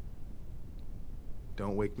had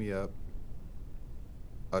Don't Wake Me Up.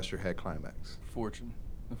 Usher had Climax. The Fortune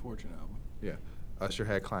album. Yeah. Usher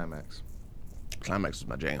had Climax. Climax was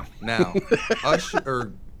my jam. Now,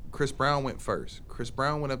 Chris Brown went first. Chris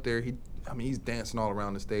Brown went up there. He's dancing all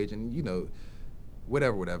around the stage, and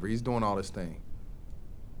whatever. He's doing all this thing.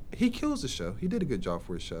 He kills the show. He did a good job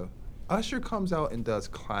for his show. Usher comes out and does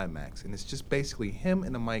Climax, and it's just basically him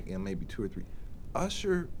and the mic and maybe 2 or 3.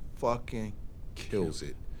 Usher fucking kills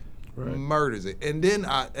it. Right. Murders it. And then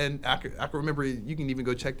I can remember, you can even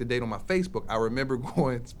go check the date on my Facebook. I remember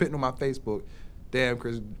spitting on my Facebook, damn,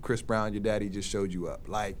 Chris Brown, your daddy just showed you up.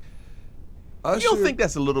 Like, Usher. You don't think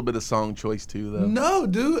that's a little bit of song choice too, though? No,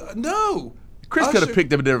 dude, no. Chris could have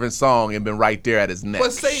picked up a different song and been right there at his neck.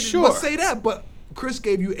 But say that. But Chris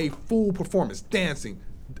gave you a full performance,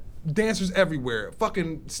 dancers everywhere,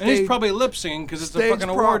 fucking stage. And he's probably lip singing because it's a fucking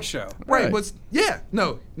award show. Right, Right. but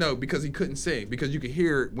no, because he couldn't sing, because you could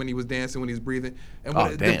hear when he was dancing, when he was breathing. And Oh,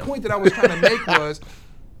 the damn. point that I was trying to make was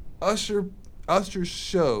Usher's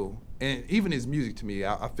show, and even his music to me,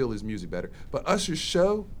 I feel his music better. But Usher's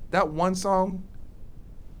show, that one song,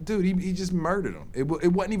 dude, he just murdered him. It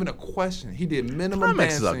wasn't even a question. He did minimum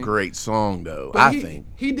Climax dancing. is a great song, though. But I think.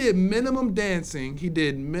 he did minimum dancing. He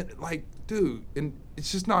did dude, and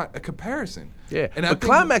it's just not a comparison. Yeah, and I but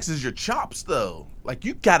think- Climax is your chops, though. Like,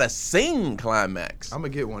 you gotta sing Climax. I'm gonna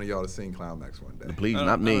get one of y'all to sing Climax one day. Please, I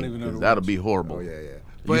not don't me, even know because the that'll words. be horrible. Oh yeah. You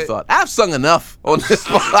But thought, I've sung enough on this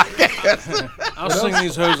podcast. I'll sing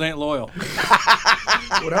These Hoes Ain't Loyal.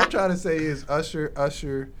 what I'm trying to say is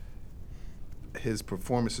Usher, his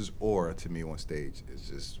performance's aura to me on stage is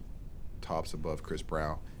just tops above Chris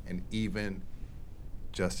Brown and even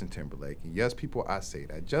Justin Timberlake. And yes, people, I say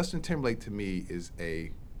that. Justin Timberlake to me is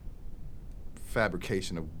a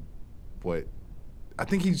fabrication of what I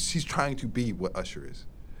think he's trying to be what Usher is.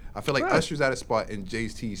 I feel like Right. Usher's at a spot and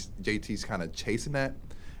JT's kind of chasing that.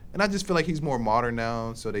 And I just feel like he's more modern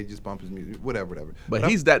now, so they just bump his music, whatever. But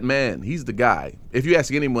he's that man. He's the guy. If you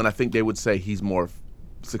ask anyone, I think they would say he's more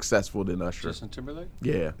successful than Usher. Justin Timberlake?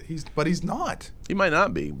 Yeah, he's not. he might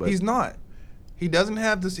not be, but He's not. He doesn't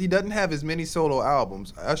have this. He doesn't have as many solo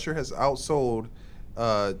albums. Usher has outsold.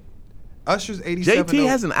 Usher's 87. JT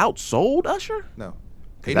hasn't outsold Usher. No.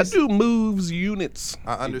 That dude moves units.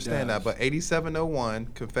 I understand does. that, but 8701,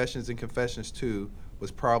 Confessions and Confessions 2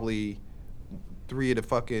 was probably 3 of the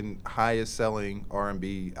fucking highest selling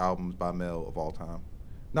R&B albums by Mel of all time.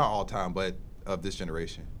 Not all time, but of this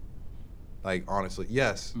generation. Like, honestly,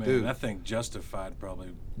 yes, Man, dude. I think Justified probably.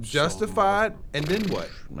 Justified, and then what?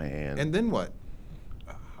 Man. And then what?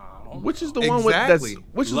 Which is the one with that's Exactly.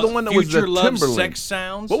 which is the one that was the Future Love Timberland? Sex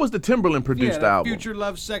Sounds? What was the Timberland produced yeah, that album? Future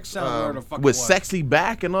Love Sex Sounds, whatever the fuck With it was. Sexy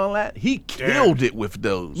Back and all that? He killed it with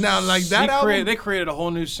those. Now, like that album. They created a whole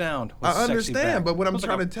new sound. With I Sexy understand, Back. but what I'm It was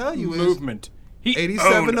trying like to tell you is movement. He owned it.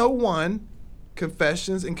 8701,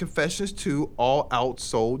 Confessions and Confessions 2 all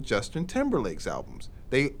outsold Justin Timberlake's albums.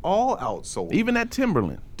 They all outsold. Even that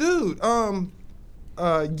Timberland. Dude,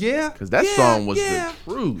 yeah. 'Cause that song was the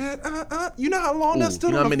truth. You know how long Ooh, that stood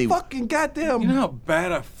you know on how the many- fucking goddamn. You know how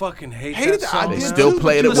bad I fucking hate Hated that that. song? I They did now? still too,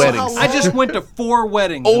 play it but at you know how weddings. I long- just went to 4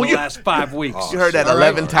 weddings Oh, in the you- last 5 weeks. You heard that All right.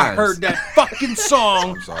 11 times. I heard that fucking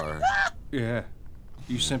song. I'm sorry. Yeah.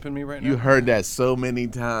 You simping me right now? You heard that so many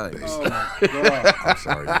times. Oh my god. I'm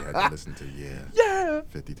sorry. You had to listen to Yeah.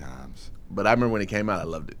 50 times. But I remember when it came out, I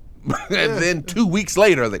loved it. And then 2 weeks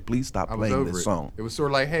later, I was like, please stop I was playing over this it. song. It was sort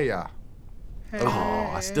of like, hey, ya. Oh,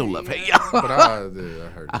 I still love Hey But Ya. I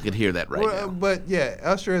heard I it. could hear that right Well, now. but yeah,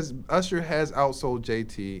 Usher has outsold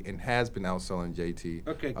JT and has been outselling JT.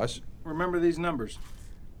 Okay. Usher, Remember these numbers.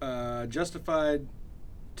 Justified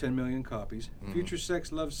 10 million copies. Future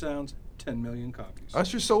Sex Love Sounds, 10 million copies.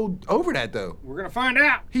 Usher sold over that though. We're going to find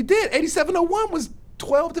out. He did. 8701 was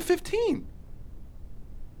 12 to 15.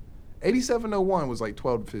 8701 was like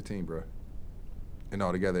 12 to 15, bro. And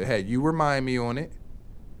all together, it had "You Remind Me" on it.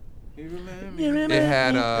 You remind me. It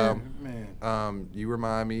had Man. "You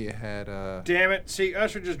Remind Me." It had Damn it. See,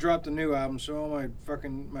 Usher just dropped a new album, so all my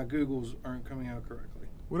Googles aren't coming out correctly.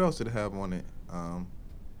 what else did it have on it?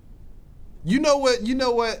 You know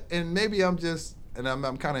what? And maybe I'm just, and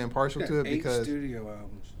I'm kind of impartial to it 8 because studio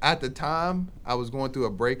albums. at the time I was going through a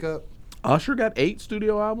breakup. Usher got 8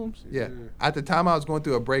 studio albums? Yeah. At the time I was going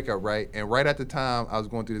through a breakup, right? And right at the time I was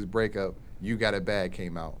going through this breakup, "You Got It Bad"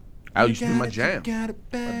 came out. I used to be my jam. My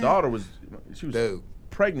My daughter was Dude.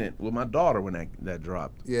 pregnant with my daughter when that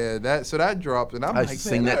dropped. Yeah, that dropped, and I'm I like, used to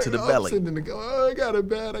sing that to the I'm belly. sitting there going, "Oh, I got it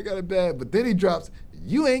bad." But then he drops,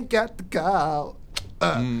 "You Ain't Got the Call."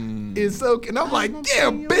 It's okay. And I'm like,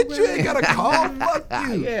 "Damn, bitch, you ain't got a call. Fuck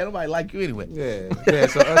you." Yeah, nobody like you anyway. Yeah.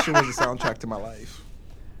 So Usher was the soundtrack to my life.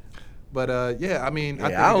 But yeah, I mean,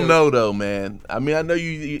 Yeah, I don't know though, man. I mean, I know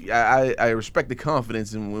I respect the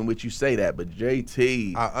confidence in which you say that, but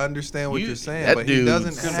JT, I understand what you're saying, that but dude he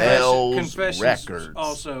doesn't have. sells Confessions records.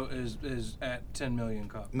 also is at 10 million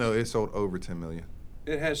copies. No, it sold over 10 million.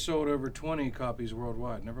 It has sold over 20 copies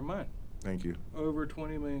worldwide. Never mind. Thank you. Over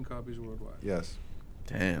 20 million copies worldwide. Yes.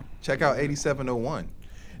 Damn. Check out 8701.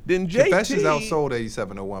 Then JT, Confessions outsold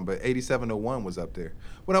 8701, but 8701 was up there.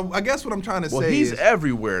 I guess what I'm trying to well, say he's is,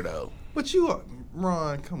 everywhere though. but you,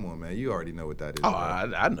 Ron, come on, man, you already know what that is. Oh,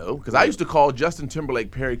 bro. I know, because I used to call Justin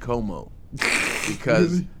Timberlake Perry Como,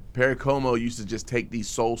 because Perry Como used to just take these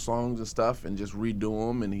soul songs and stuff and just redo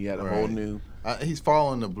them, and he had a whole Right. new. He's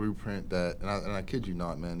following the blueprint that, and I kid you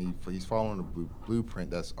not, man. He's following the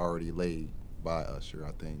blueprint that's already laid by Usher,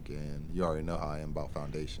 I think, and you already know how I am about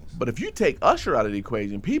foundations. But if you take Usher out of the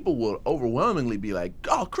equation, people will overwhelmingly be like,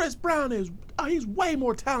 "Oh, Chris Brown he's way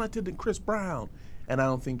more talented than Chris Brown," and I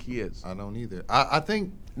don't think he is. I don't either. I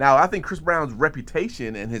think Now, I think Chris Brown's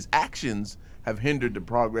reputation and his actions have hindered the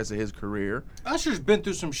progress of his career. Usher's been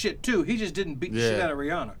through some shit too. He just didn't beat the shit Yeah. out of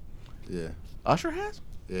Rihanna. yeah, Usher has?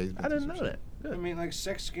 he's been I through didn't some know shit. that. I mean, like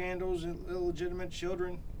sex scandals and illegitimate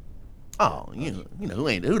children. Oh, you know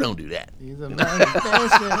who don't do that? He's a man.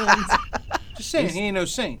 Just saying, he ain't no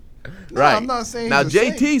saint. Right. I'm not saying Now he's a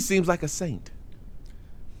JT saint. seems like a saint.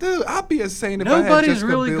 Dude, I'd be a saint if I had Nobody's Jessica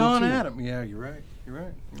really Biel gone too. at him. Yeah, you're right. You're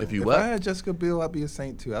right. If you If what? I had Jessica Biel, I'd be a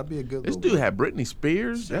saint too. I'd be a good This little dude had Britney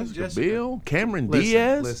Spears, Saint Jessica Jessica. Biel, Cameron Listen,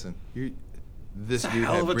 Diaz. Listen, this It's a dude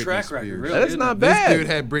hell had of a Britney track Spears. record, really. That's isn't not it? bad. This dude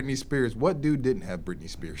had Britney Spears. What dude didn't have Britney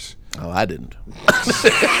Spears? Oh, I didn't.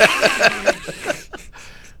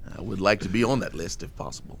 I would like to be on that list if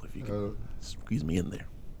possible. If you could squeeze me in there.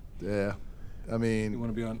 Yeah, I You mean,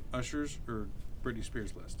 want to be on Usher's or Britney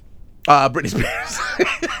Spears list? Britney Spears.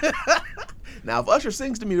 Now, if Usher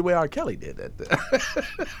sings to me the way R. Kelly did,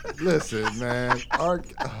 listen, man. Oh,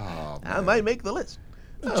 I man. might make the list.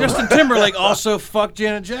 Justin Timberlake also fucked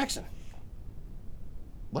Janet Jackson.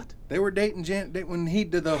 What? They were dating when he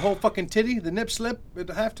did the whole fucking titty, the nip slip at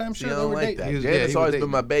the halftime See, show. I They don't were like dating. that. He was- Janet's he was always dating. been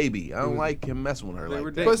my baby. I don't like him messing with her They like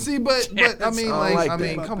were that. dating. But see, but I mean, I don't like, like I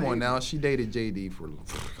that. mean, come on now. She dated JD for,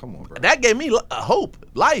 come on, bro. That gave me hope,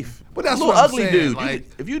 life. But that's a little what I'm ugly saying, dude. like,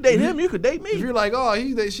 if you date him, you could date If me. you're like, oh,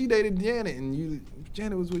 she dated Janet, and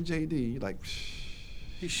Janet was with JD, you're like,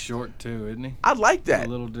 He's short too, isn't he? I like that. A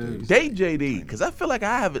little dude. Date JD, because I feel like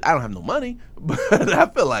I don't have no money, but I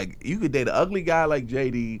feel like you could date an ugly guy like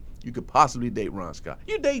JD. You could possibly date Ron Scott.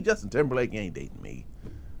 You date Justin Timberlake, you ain't dating me.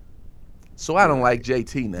 So I don't like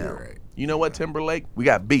JT now. You're right. You know what, Timberlake? We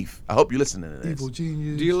got beef. I hope you're listening to this. evil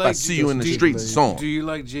genius. Do you If I like? see you in the do- streets, song. Do you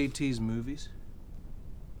like JT's movies?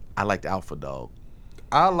 I liked Alpha Dog.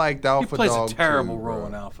 I liked He Alpha plays Dog a terrible too, role bro.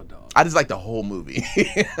 in Alpha Dog. I just like the whole movie.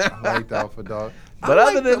 I liked Alpha Dog. But I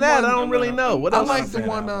other liked than the that, one- I don't really know. What I else? like the fan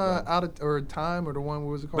one of Alpha Dog. Time, or the one,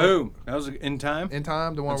 what was it called? Boom. That was In Time. In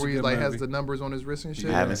Time, the one That's a where he good like has movie. the numbers on his wrist and shit.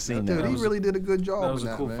 I haven't seen that. Dude, That he was- really did a good job. that was in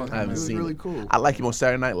a that, cool man. fucking I haven't It was seen really it. cool. I like him on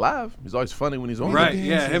Saturday Night Live. He's always funny when he's on. Right, there.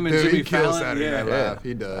 yeah, him and Dude, Jimmy he kills Fallon. Saturday Night Yeah. Live.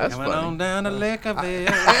 He does. That's Coming funny. on down to Liquorville.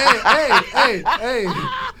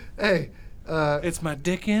 hey. It's my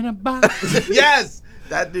dick in a box. Yes,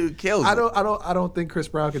 that dude kills. I it. don't think Chris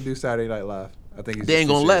Brown can do Saturday Night Live. I think he's They ain't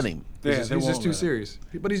just too gonna let serious. him. Yeah, He's they just won't too let him. serious.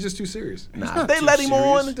 But he's just too serious. Nah, not if they too let him on,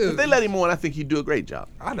 serious, if dude. they let him on, I think he'd do a great job.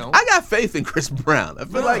 I don't. I got faith in Chris Brown. I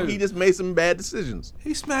feel No. like he just made some bad decisions.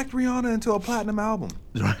 He smacked Rihanna into a platinum album.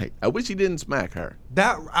 Right. I wish he didn't smack her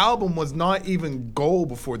That album was not even gold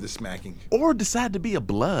before the smacking. or decide to be a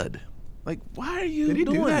blood. Like, why are you Did he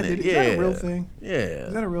do doing that? it? Is that a real thing? Yeah.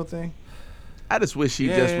 Is that a real thing? I just wish he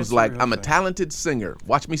Yeah, just it's was a like, real I'm a thing. talented singer.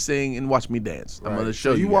 Watch me sing and watch me dance. I'm gonna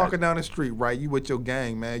show so you. you guys. walking down the street, right? You with your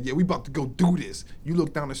gang, man. Yeah, we about to go do this. You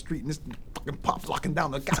look down the street and this fucking pop's locking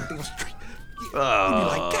down the goddamn street. You be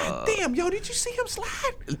like, God damn, yo, did you see him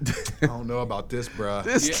slide? I don't know about this, bruh.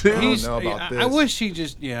 This Yeah, dude. I don't he's- know about I this. wish he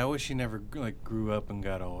just, I wish he never like grew up and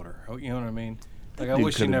got older. You know what I mean? Like I dude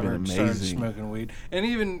wish he could've never been started amazing. smoking weed, and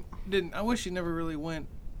even didn't. I wish he never really went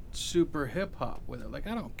super hip hop with it. Like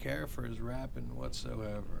I don't care for his rapping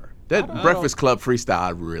whatsoever. That I Breakfast Club freestyle I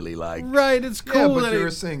really like. Right, it's Yeah, cool. but that you're he-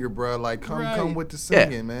 a singer, bruh. Like, come Right. with the Yeah.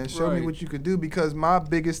 singing, man. Show me Right. what you can do. Because my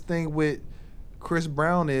biggest thing with Chris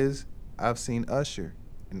Brown is I've seen Usher,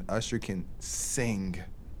 and Usher can sing,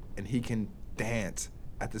 and he can dance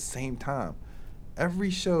at the same time.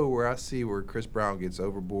 Every show where I see where Chris Brown gets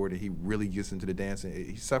overboard and he really gets into the dancing,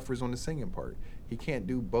 he suffers on the singing part. He can't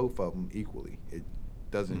do both of them equally. It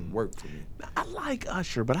doesn't work for me. I like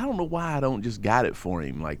Usher, but I don't know why I don't just got it for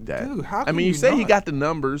him like that. Dude, how I can mean, you say he not? got the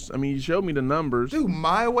numbers. I mean, you showed me the numbers. Dude,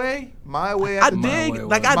 My Way I at the dig, Way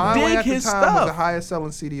like was- I My Way dig at the his time was the stuff. highest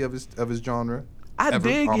selling CD of his genre. I ever,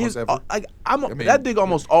 dig almost his. ever. I mean, I dig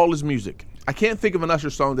almost all his music. I can't think of an Usher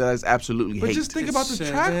song that I just absolutely But hate. just think about the Says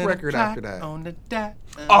track that record top after that. On the dot,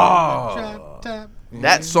 Oh.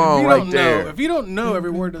 that song If you right don't there. know, if you don't know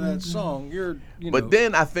every word to that song, you're, But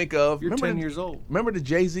then I think of you're remember 10 the- years old. Remember the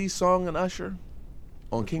Jay-Z song in Usher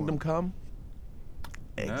on Kingdom Come?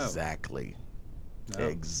 No. Exactly. No.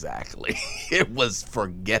 Exactly. It was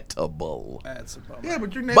forgettable. That's a bummer. Yeah,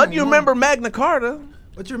 but you're naming But you one- remember Magna Carta?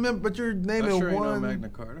 But you're naming Usher ain't no one. Magna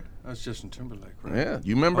Carta. That's Justin Timberlake, right? Yeah,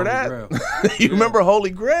 you remember Holy that? Grail. You Yeah. remember Holy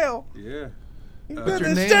Grail? Yeah. But But you're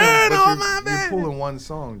it's naming. dirt But on you're, my you're back. pulling one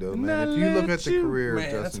song though, And man. I If you look let at the you- career Man,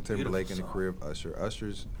 of that's Justin a beautiful Timberlake and the song. career of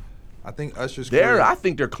Usher's, I think Usher's There, career. I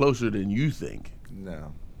think they're closer than you think.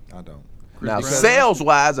 No, I don't. Now, Brown.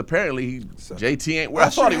 sales-wise, apparently So- JT ain't where I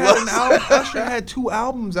Usher thought he had was. an album, Usher had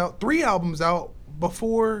 3 albums out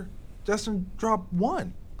before Justin dropped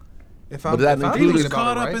one. If I'm, But that if I'm includes- He was thinking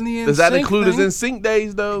caught about it up right, in the Does that NSYNC include thing. his NSYNC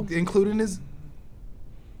days though? including his.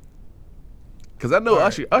 Because I know All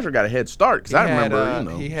right. Usher got a head start. Because I He had, remember, you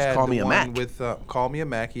know, he just had Call the Me a one Mac. with Call Me a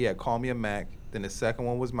Mac. He had Call Me a Mac. Then the second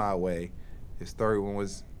one was My Way. His third one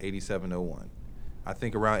was 8701. I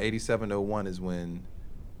think around 8701 is when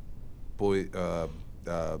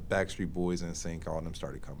Backstreet Boys and NSYNC, all of them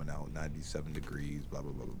started coming out. 97 Degrees, blah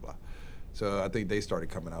blah blah blah blah. So I think they started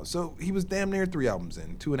coming out. So he was damn near 3 albums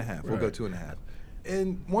in, 2.5. We'll go Right. 2.5.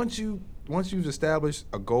 And once you've established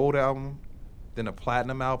a gold album, then a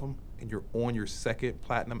platinum album, and you're on your second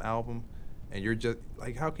platinum album, and you're just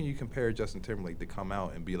like, how can you compare Justin Timberlake to come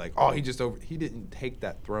out and be like, oh, he didn't take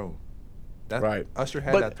that throne. That, Right. Usher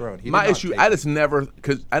had But that throne. He did my not issue, take I it. just never,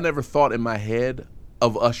 because I never thought in my head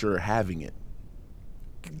of Usher having it.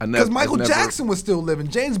 Because Michael Jackson was still living.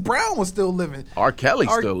 James Brown was still living. R.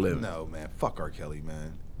 Kelly's still living. No, man. Fuck R. Kelly,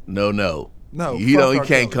 man. No. No, He fuck He R. can't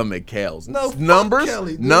Kelly. come at Kel's. No, fuck numbers,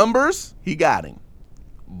 Kelly, dude. numbers. He got him.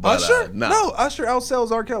 But, Usher? nah. No, Usher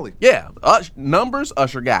outsells R. Kelly. Yeah, numbers.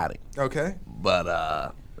 Usher got him. Okay.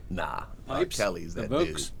 But nah. R. Pipes, Kelly's the that Vokes.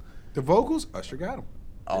 dude. The vocals, Usher got him.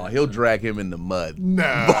 Oh, he'll drag him in the mud.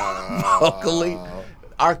 Nah. Vocally.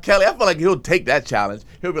 R. Kelly, I feel like he'll take that challenge.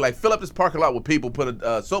 He'll be like, fill up this parking lot with people, put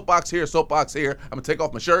a soapbox here, soapbox here. I'm going to take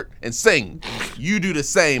off my shirt and sing. You do the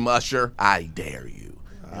same, Usher. I dare you.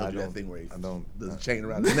 He'll do that don't- thing where he I don't- does a chain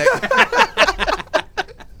around his neck.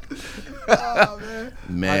 Oh, man.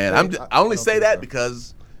 Man, I think- I only I don't say think that so.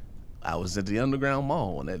 because I was at the Underground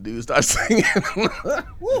Mall when that dude started singing.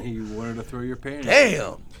 He wanted to throw your pants.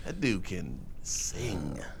 Damn, that dude can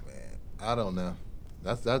sing. Man, I don't know.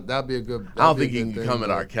 That'd be a good. I don't that'd be a think he good can thing, come at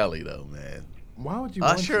but R. Kelly, though, man. Why would you?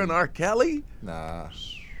 want Usher to? and R. Kelly? Nah,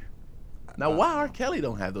 Now, why R. Kelly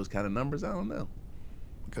don't have those kind of numbers? I don't know.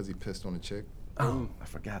 because he pissed on a chick. Oh, I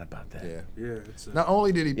forgot about that. Yeah. Yeah, it's a, Not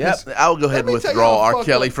only did he Yep, piss. I'll go ahead Let and me tell you withdraw how R. fucked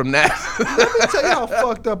Kelly up- from that. Let me tell you how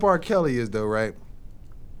fucked up R. Kelly is, though, right?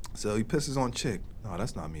 So he pisses on chick. No,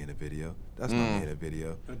 that's not me in the video. That's not me in the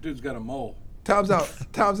video. that dude's got a mole. Times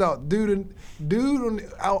out. Dude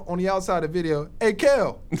on the outside of the video. Hey,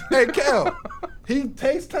 Kel. He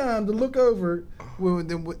takes time to look over,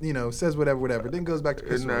 then says whatever. Then goes back to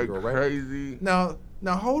pissing Isn't on the that girl, right? crazy? Now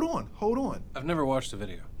hold on. I've never watched the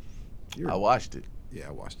video. I watched it. Yeah,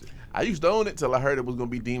 I watched it. I used to own it till I heard it was going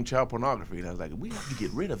to be deemed child pornography. And I was like, we have to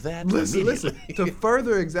get rid of that Listen. immediately. To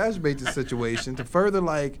further exacerbate the situation, to further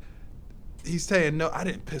he's saying, no, I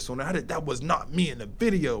didn't piss on her. That was not me in the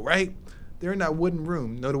video, right? They're in that wooden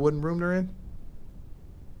room. Know the wooden room they're in?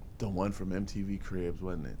 The one from MTV Cribs,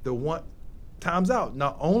 wasn't it? The one. Time's out.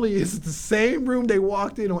 Not only is it the same room they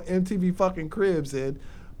walked in on MTV fucking Cribs in,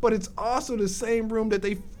 but it's also the same room that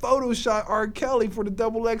they photoshopped R. Kelly for the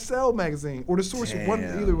XXL magazine, or the Source.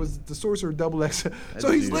 Either was the Source or Double XL.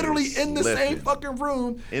 So he's dude literally is in the same slipping. fucking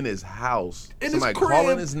room, In his house. in Somebody his crib,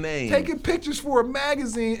 calling his name. taking pictures for a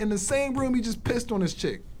magazine. In the same room, he just pissed on his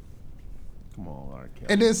chick. Come on, R. Kelly.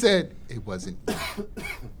 And then said, it wasn't me.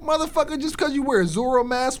 Motherfucker, just because you wear a Zorro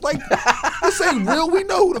mask, like, this ain't real. We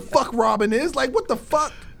know who the fuck Robin is. Like, what the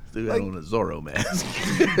fuck? Still like- got on a Zorro mask.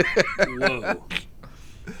 Whoa.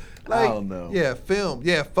 Like, I don't know. Yeah, film.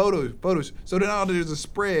 Yeah, photos. So now there's a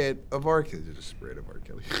spread of R. Kelly. There's a spread of R.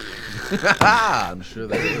 Kelly. I'm sure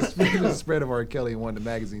that is. There's a spread of R. Kelly in one of the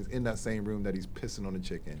magazines in that same room that he's pissing on the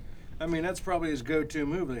chick in. I mean, that's probably his go-to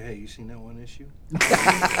move. Like, hey, you seen that one issue?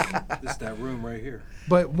 This that room right here.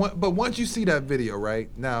 But once you see that video, right?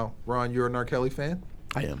 Now, Ron, you're an R. Kelly fan?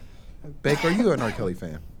 I am. Baker, are you an R. Kelly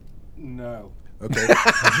fan? No. Okay.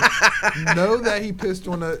 know that he pissed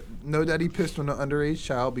on an underage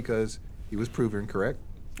child because he was proven correct.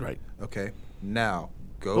 Right. Okay. Now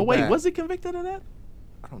go. But wait, back. was he convicted of that?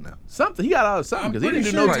 I don't know. Something. He got out of something I'm because he pretty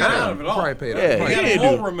didn't sure do no he got out time. of it all. Probably paid Yeah, out. He Probably- got he a didn't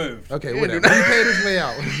hole do- removed. Okay, Yeah, whatever. dude. He paid his way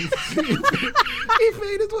out. He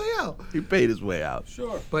paid his way out. He paid his way out.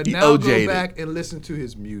 Sure. But He now OJ'd go it. back and listen to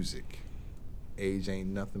his music. Age ain't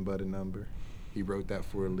nothing but a number. He wrote that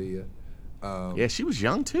for Aaliyah. Yeah, she was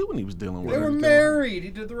young too when he was dealing with They her. were married. He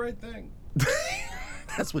did the right thing.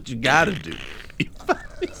 That's what you gotta do. You find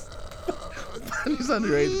these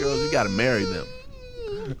underage girls, you gotta marry them.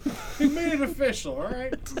 He made it official, all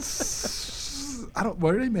right?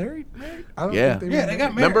 Were they married? I don't Yeah. think Yeah, they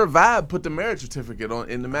got married. Remember, Vibe put the marriage certificate on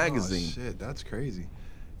in the magazine. Oh, shit, that's crazy.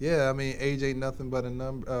 Yeah, I mean, age ain't nothing but a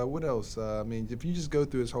number. What else? I mean, if you just go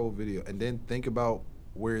through his whole video and then think about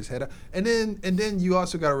where his head at, and then you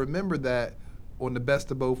also got to remember that on the Best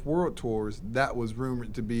of Both World tours, that was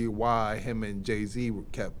rumored to be why him and Jay-Z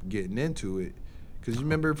kept getting into it. Because you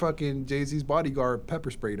remember fucking Jay-Z's bodyguard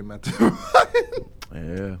pepper sprayed him at the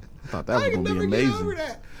Yeah, I thought that I was can gonna be never get over amazing.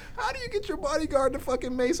 that. How do you get your bodyguard to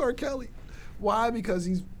fucking mace R. Kelly? Why? Because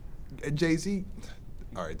he's Jay-Z.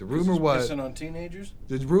 All right, the rumor was Pissing on teenagers?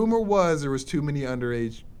 there was too many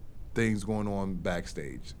underage things going on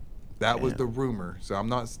backstage. That was Yeah. the rumor. So I'm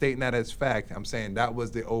not stating that as fact. I'm saying that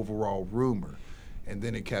was the overall rumor. And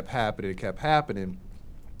then it kept happening.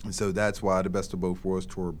 And so that's why the Best of Both Worlds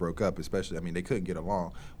tour broke up, especially, I mean, they couldn't get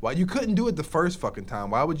along. Why you couldn't do it the first fucking time?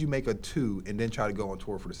 Why would you make a 2 and then try to go on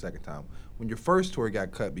tour for the second time? When your first tour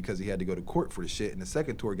got cut because he had to go to court for the shit, and the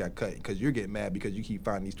second tour got cut because you're getting mad because you keep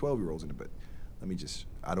finding these 12-year-olds in the bed.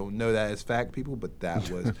 I don't know that as fact, people, but that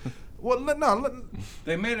was,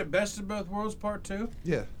 They made it Best of Both Worlds Part 2?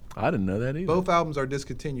 yeah. I didn't know that either. Both albums are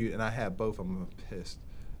discontinued, and I had both of them. I'm pissed.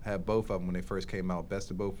 I had both of them when they first came out,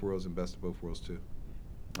 Best of Both Worlds and Best of Both Worlds 2.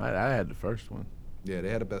 I had the first one. Yeah, they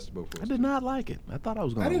had a Best of Both I Worlds. did not like it. I thought I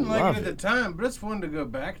was gonna I didn't like love it at the time, but it's fun to go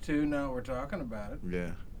back to now that we're talking about it.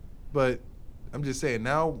 Yeah. But I'm just saying,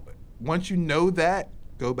 now, once you know that,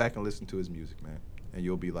 go back and listen to his music, man. And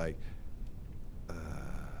you'll be like,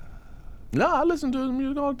 No, I listen to his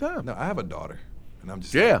music all the time. no, I have a daughter. And I'm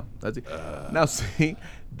just Yeah, that's it. Now, see,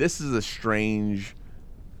 this is a strange.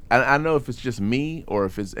 I know if it's just me or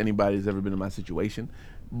if it's anybody who's ever been in my situation,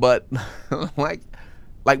 but like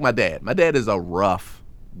my dad. My dad is a rough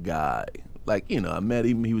guy. Like, you know, I met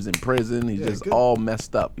him. He was in prison. He's Yeah, just good. all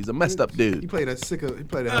messed up. He's a messed up He dude. played a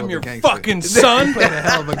hell I'm of your a gangster. fucking He son. played a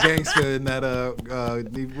hell of a gangster in that,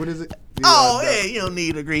 what is it? The, Oh, the- yeah, you don't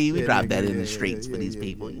need to agree. We Yeah, drop yeah, that yeah, in the yeah, streets yeah, for these yeah,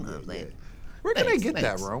 people. yeah, You know yeah, what I'm saying? Where can Thanks, they get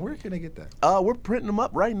thanks. that, Ron? Where can they get that? We're printing them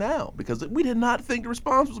up right now because we did not think the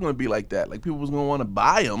response was going to be like that. Like, people was going to want to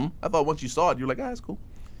buy them. I thought once you saw it, you're like, ah, that's cool.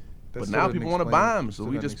 That But still now doesn't people wanna explain- buy 'em, so still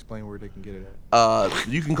we doesn't just- explain where they can get it at.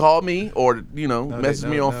 You can call me or, you know, message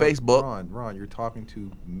me on Facebook. Ron, you're talking to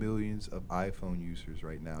millions of iPhone users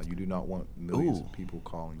right now. You do not want millions Ooh. of people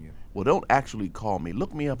calling you. Well, don't actually call me.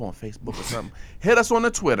 Look me up on Facebook or something. Hit us on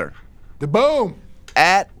the Twitter The boom.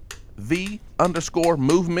 at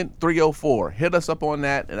 @the_movement304. Hit us up on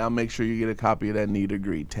that, and I'll make sure you get a copy of that Need to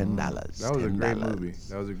Agree. $10. That was a great $10. movie.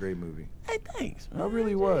 That was a great movie. Hey, thanks. That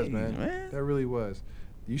really was, Jeez, man. That really was.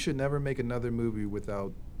 You should never make another movie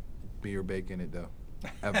without me or Bake in it, though.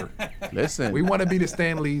 Ever. Listen, We want to be the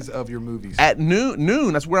Stanleys of your movies. at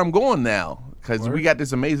noon, that's where I'm going now, because we Word? got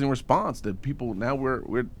this amazing response that people now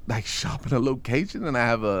we're like shopping a location, and I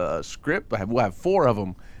have a script. We'll have 4 of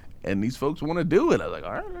them, and these folks want to do it. I was like,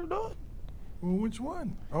 all right, let's do it. Well, which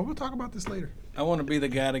one? Oh, we'll talk about this later. I want to be the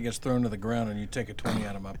guy that gets thrown to the ground and you take a 20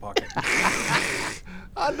 out of my pocket.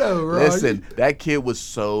 I know, Ron. Listen, that kid was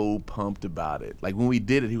so pumped about it. Like when we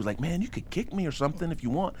did it, he was like, "Man, you could kick me or something if you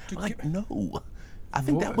want." I'm like, "No, I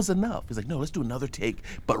think that What? was enough. He's like, no, let's do another take,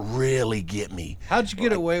 but really get me. How'd you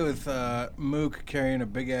get away with Mook carrying a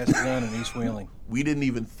big ass gun in East Wheeling? We didn't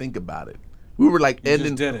even think about it. We were like, You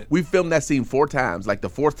just did it. We filmed that scene 4 times. Like the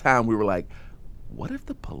 4th time, we were like, what if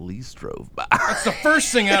the police drove by? That's the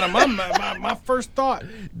first thing out of my first thought.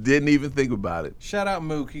 Didn't even think about it. Shout out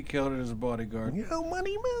Mook. He killed it as a bodyguard. You know,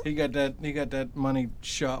 money, man. He got that money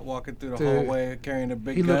shot walking through the Dude, hallway carrying a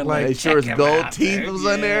big he gun. looked like- They sure his check him gold out, teeth dude. was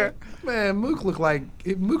in there. Man, Mook looked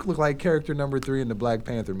like character number 3 in the Black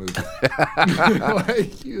Panther movie.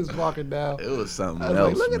 Like he was walking down. It was something I was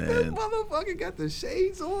else, like, look man. at this motherfucker got the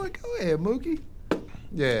shades on. Go ahead, Mookie.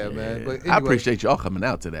 Yeah, man. But anyway, I appreciate y'all coming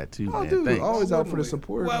out to that too, Oh, man. dude, Thanks. always out for the wouldn't we?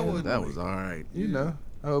 support. Why man. wouldn't That was all right. You know,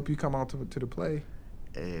 I hope you come out to the play.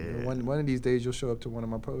 Yeah. One of these days you'll show up to one of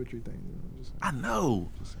my poetry things. I'm just saying. I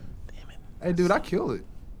know. Just saying. Damn it. Hey, dude, I killed it.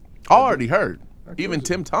 I already heard. I Even killed it.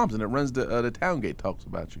 Tim Thompson that runs the Towngate talks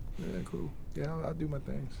about you. Yeah, cool. Yeah, I'll do my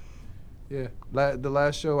things. Yeah, the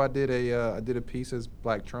last show I did a piece as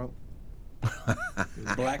Black Trump.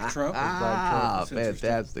 Black Trump. Ah, That's interesting.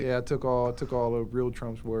 fantastic. Yeah, I took all the real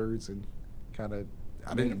Trump's words and kind of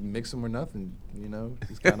I didn't mix them or nothing. You know,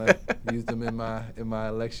 just kind of used them in my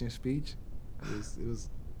election speech. It was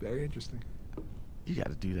very interesting. You got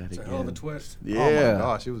to do that It's a again. hell of a twist. Yeah. Oh my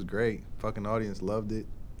gosh, it was great. Fucking audience loved it.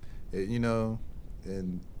 You know,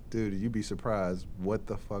 and dude, you'd be surprised what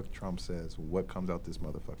the fuck Trump says, what comes out this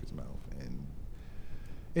motherfucker's mouth. And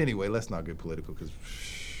anyway, let's not get political because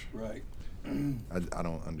Right. I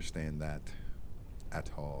don't understand that at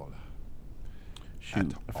all.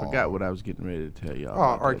 Shoot, At I forgot all. what I was getting ready to tell y'all. Oh,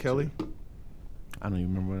 about R. that, Kelly. too. I don't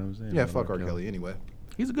even remember what I was saying. Yeah, about fuck R. Kelly. Anyway,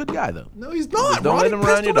 He's a good guy though. no, he's not. Don't let Ronnie him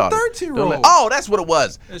run pissed your on the daughter. 13-year-old. Oh, that's what it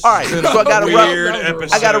was. This All right, has so been I got a weird rough.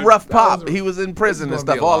 episode. I got a rough That was pop. a- He was in prison and This is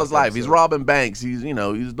gonna stuff be a all long his life. He's episode. robbing banks. He's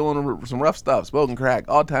he's doing some rough stuff, smoking crack,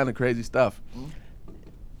 all kind of crazy stuff.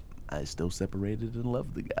 I still separated and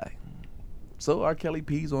loved the guy. So R. Kelly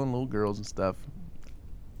pees on little girls and stuff.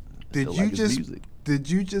 Did Still you like his just music. did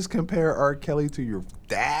you just compare R. Kelly to your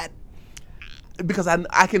dad? Because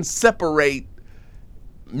I can separate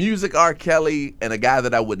music R. Kelly and a guy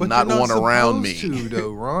that I would But not you're want around me. supposed to,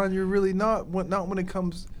 though, Ron. You're really not when it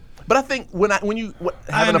comes. But I think when you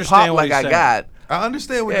I having a understand pop what like he's I saying. got, I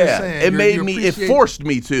understand what you're yeah, saying. it You made me. It appreciate- forced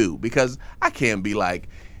me to, because I can't be like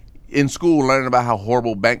in school learning about how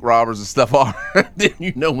horrible bank robbers and stuff are.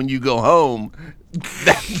 Then when you go home,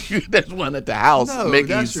 there's one at the house No, making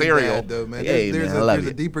you that's your cereal. dad, though, man. Hey, There's man, I love a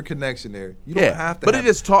you. deeper connection there. You don't Yeah, have to. but have, it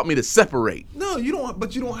just taught me to separate. No, you don't.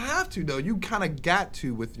 But you don't have to, though. You kind of got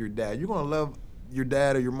to with your dad. You're gonna love your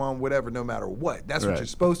dad or your mom, whatever, no matter what. That's what Right. you're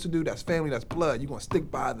supposed to do. That's family. That's blood. You're gonna stick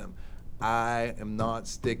by them. I am not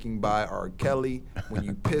sticking by R. Kelly when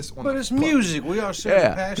you piss on. But the it's fuck- music. We are so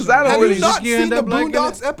Yeah, passionate. 'cause I don't Have really you not You seen end the up liking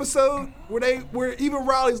Boondocks it? episode where even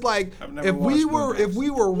Riley's like, I've never if we watched were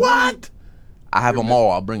really, What? I have them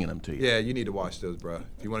all. I'll bring them to you. yeah, you need to watch those, bro.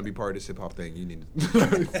 If you want to be part of this hip hop thing, you need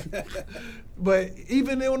to. But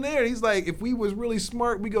even on there, he's like, if we was really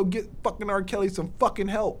smart, we go get fucking R. Kelly some fucking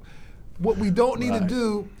help. What we don't need to Right.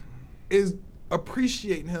 do is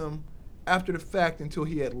appreciate him after the fact until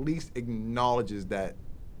he at least acknowledges that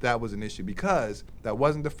that was an issue, because that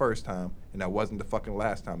wasn't the first time and that wasn't the fucking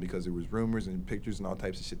last time, because there was rumors and pictures and all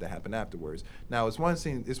types of shit that happened afterwards. Now it's one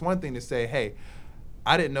thing to say, hey,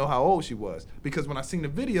 I didn't know how old she was, because when I seen the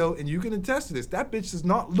video, and you can attest to this, that bitch does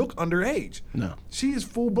not look underage. No. She is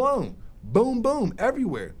full blown, boom boom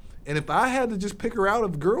everywhere. And if I had to just pick her out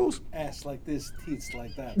of girls, Ass like this, teeth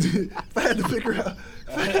like that. if I had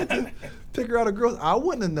to pick her out of girls, I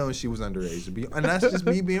wouldn't have known she was underage. And that's just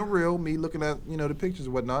me being real, me looking at the pictures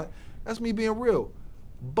and whatnot. That's me being real.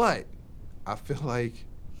 But I feel like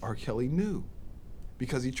R. Kelly knew,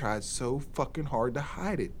 because he tried so fucking hard to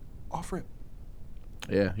hide it off rip.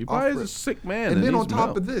 Yeah, he probably is rip. a sick man. And then on needs top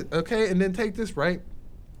help. of this, okay, and then take this, right?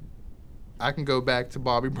 I can go back to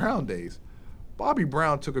Bobby Brown days. Bobby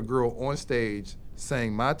Brown took a girl on stage,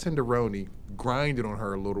 sang My Tenderoni, grinded on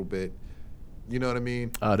her a little bit. You know what I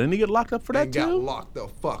mean? Didn't he get locked up for that And too? got locked the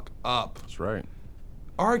fuck up. That's right.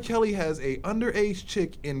 R. Kelly has a underage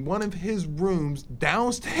chick in one of his rooms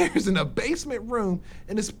downstairs in a basement room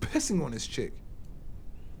and is pissing on this chick.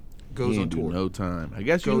 Goes He on ain't do tour. no time. I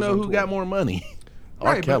guess you Goes know on who tour. got more money.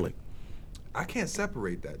 R. Right, but Kelly. I can't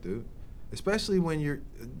separate that, dude. Especially when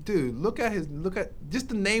dude, look at just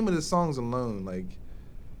the name of the songs alone, like,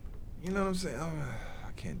 you know what I'm saying?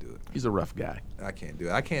 I can't do it. He's a rough guy. I can't do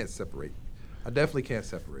it. I can't separate. I definitely can't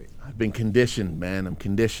separate. I've been conditioned, man. I'm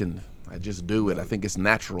conditioned. I just do it. I think it's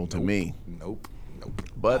natural to me. Nope.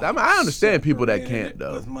 But I understand people that Separated can't,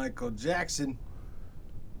 though. With Michael Jackson.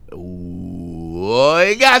 Ooh,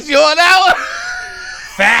 he got you on that one.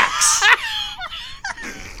 Facts.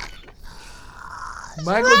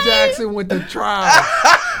 Michael Jackson went to trial.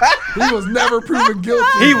 He was never proven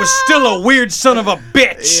guilty. He was still a weird son of a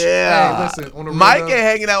bitch. Yeah. Hey, listen, on the real Mike though- ain't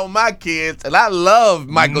hanging out with my kids, and I love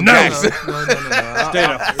Michael No. Jackson. No. Stay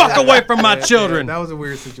the fuck away from my children. That was a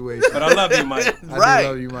weird situation. But I love you, Mike. I Right. do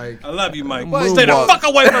love you, Mike. I love you, Mike. But- Stay the Moonwalk. fuck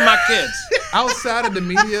away from my kids. Outside of the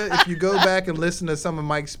media, if you go back and listen to some of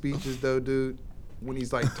Mike's speeches, though, dude, when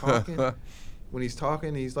he's like talking,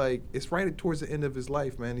 he's like, it's right towards the end of his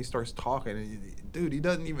life, man. He starts talking, and dude, he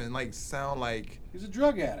doesn't even like sound like He's a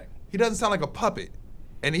drug addict. he doesn't sound like a puppet.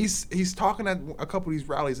 And he's talking at a couple of these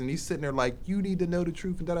rallies, and he's sitting there like, you need to know the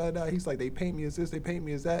truth, and da-da-da. He's like, they paint me as this, they paint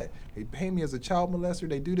me as that. They paint me as a child molester,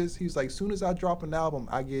 they do this. He's like, soon as I drop an album,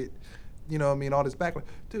 I get, you know what I mean, all this backlash.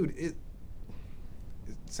 Dude, it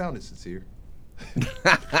sounded sincere.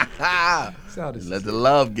 Sounded Let the sincere.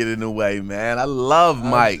 love get in the way, man. I love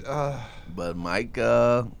Mike. Uh, But Mike,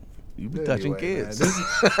 you be touching anyway, kids. man,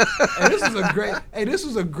 this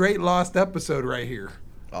was a great lost episode right here.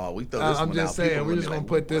 Oh, we throw this I'm one just out. saying, People we're gonna just be gonna like,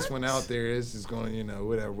 put this what? one out there. It's just gonna,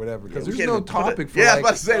 whatever. Because We there's can't no even put it- topic for Yeah, I was like,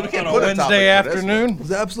 about to say we can't On put a a topic Wednesday for this one. afternoon.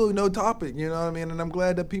 there's absolutely no topic. You know what I mean? And I'm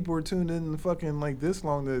glad that people were tuned in fucking like this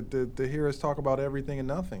long to hear us talk about everything and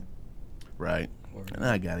nothing. Right. And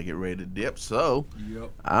I gotta get ready to dip. So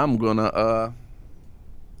Yep. I'm gonna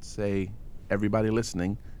say, everybody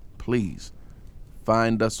listening, please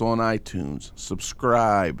find us on iTunes,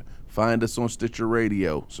 subscribe. Find us on Stitcher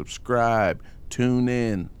Radio, subscribe. Tune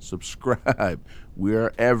in, subscribe.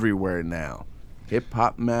 We're everywhere now. Hip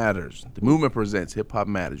Hop Matters. The movement presents Hip Hop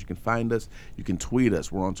Matters. You can find us. You can tweet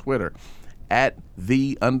us. We're on Twitter at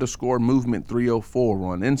 @the_movement304. We're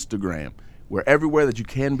on Instagram. We're everywhere that you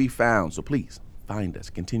can be found. So please find us.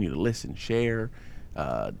 Continue to listen, share,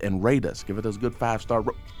 and rate us. Give it those good 5-star.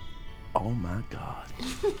 Oh my God.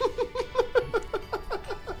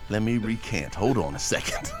 Let me recant. Hold on a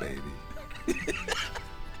second. Baby.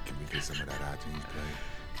 Can we get some of that iTunes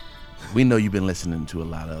play? We know you've been listening to a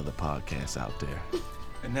lot of other podcasts out there.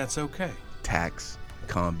 And that's okay. Tax,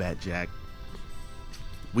 Combat Jack.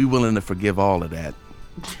 We willing to forgive all of that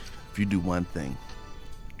if you do one thing.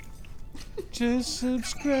 Just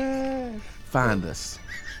subscribe. Find us.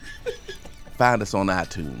 Find us on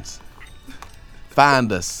iTunes.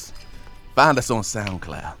 Find us. Find us on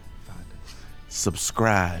SoundCloud.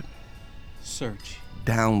 Subscribe. Search.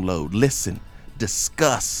 Download. Listen.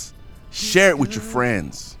 Discuss. Share it with your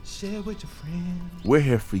friends. Share with your friends. We're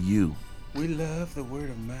here for you. We love the word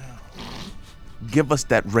of mouth. Give us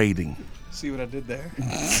that rating. See what I did there?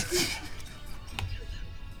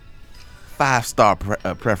 5-star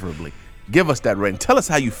preferably. Give us that rating. Tell us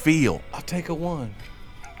how you feel. I'll take a 1.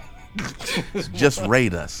 Just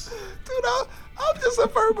rate us. Dude, I'm just a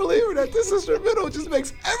firm believer that this instrumental just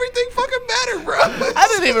makes everything fucking better, bro. I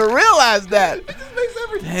didn't even realize that. It just makes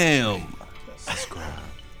everything. Damn.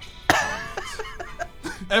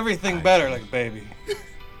 Everything better, like baby.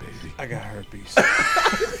 I got herpes.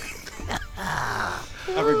 I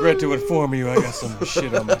regret to inform you I got some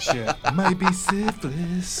shit on my shit. Might be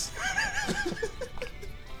syphilis.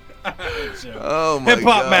 Oh my Hip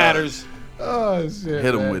hop God. matters. Oh shit.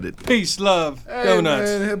 Hit him man. with it. Peace, love, Hey, go nuts.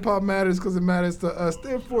 man, hip hop matters because it matters to us.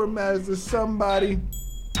 Therefore, it matters to somebody.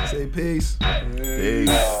 Say peace. Peace.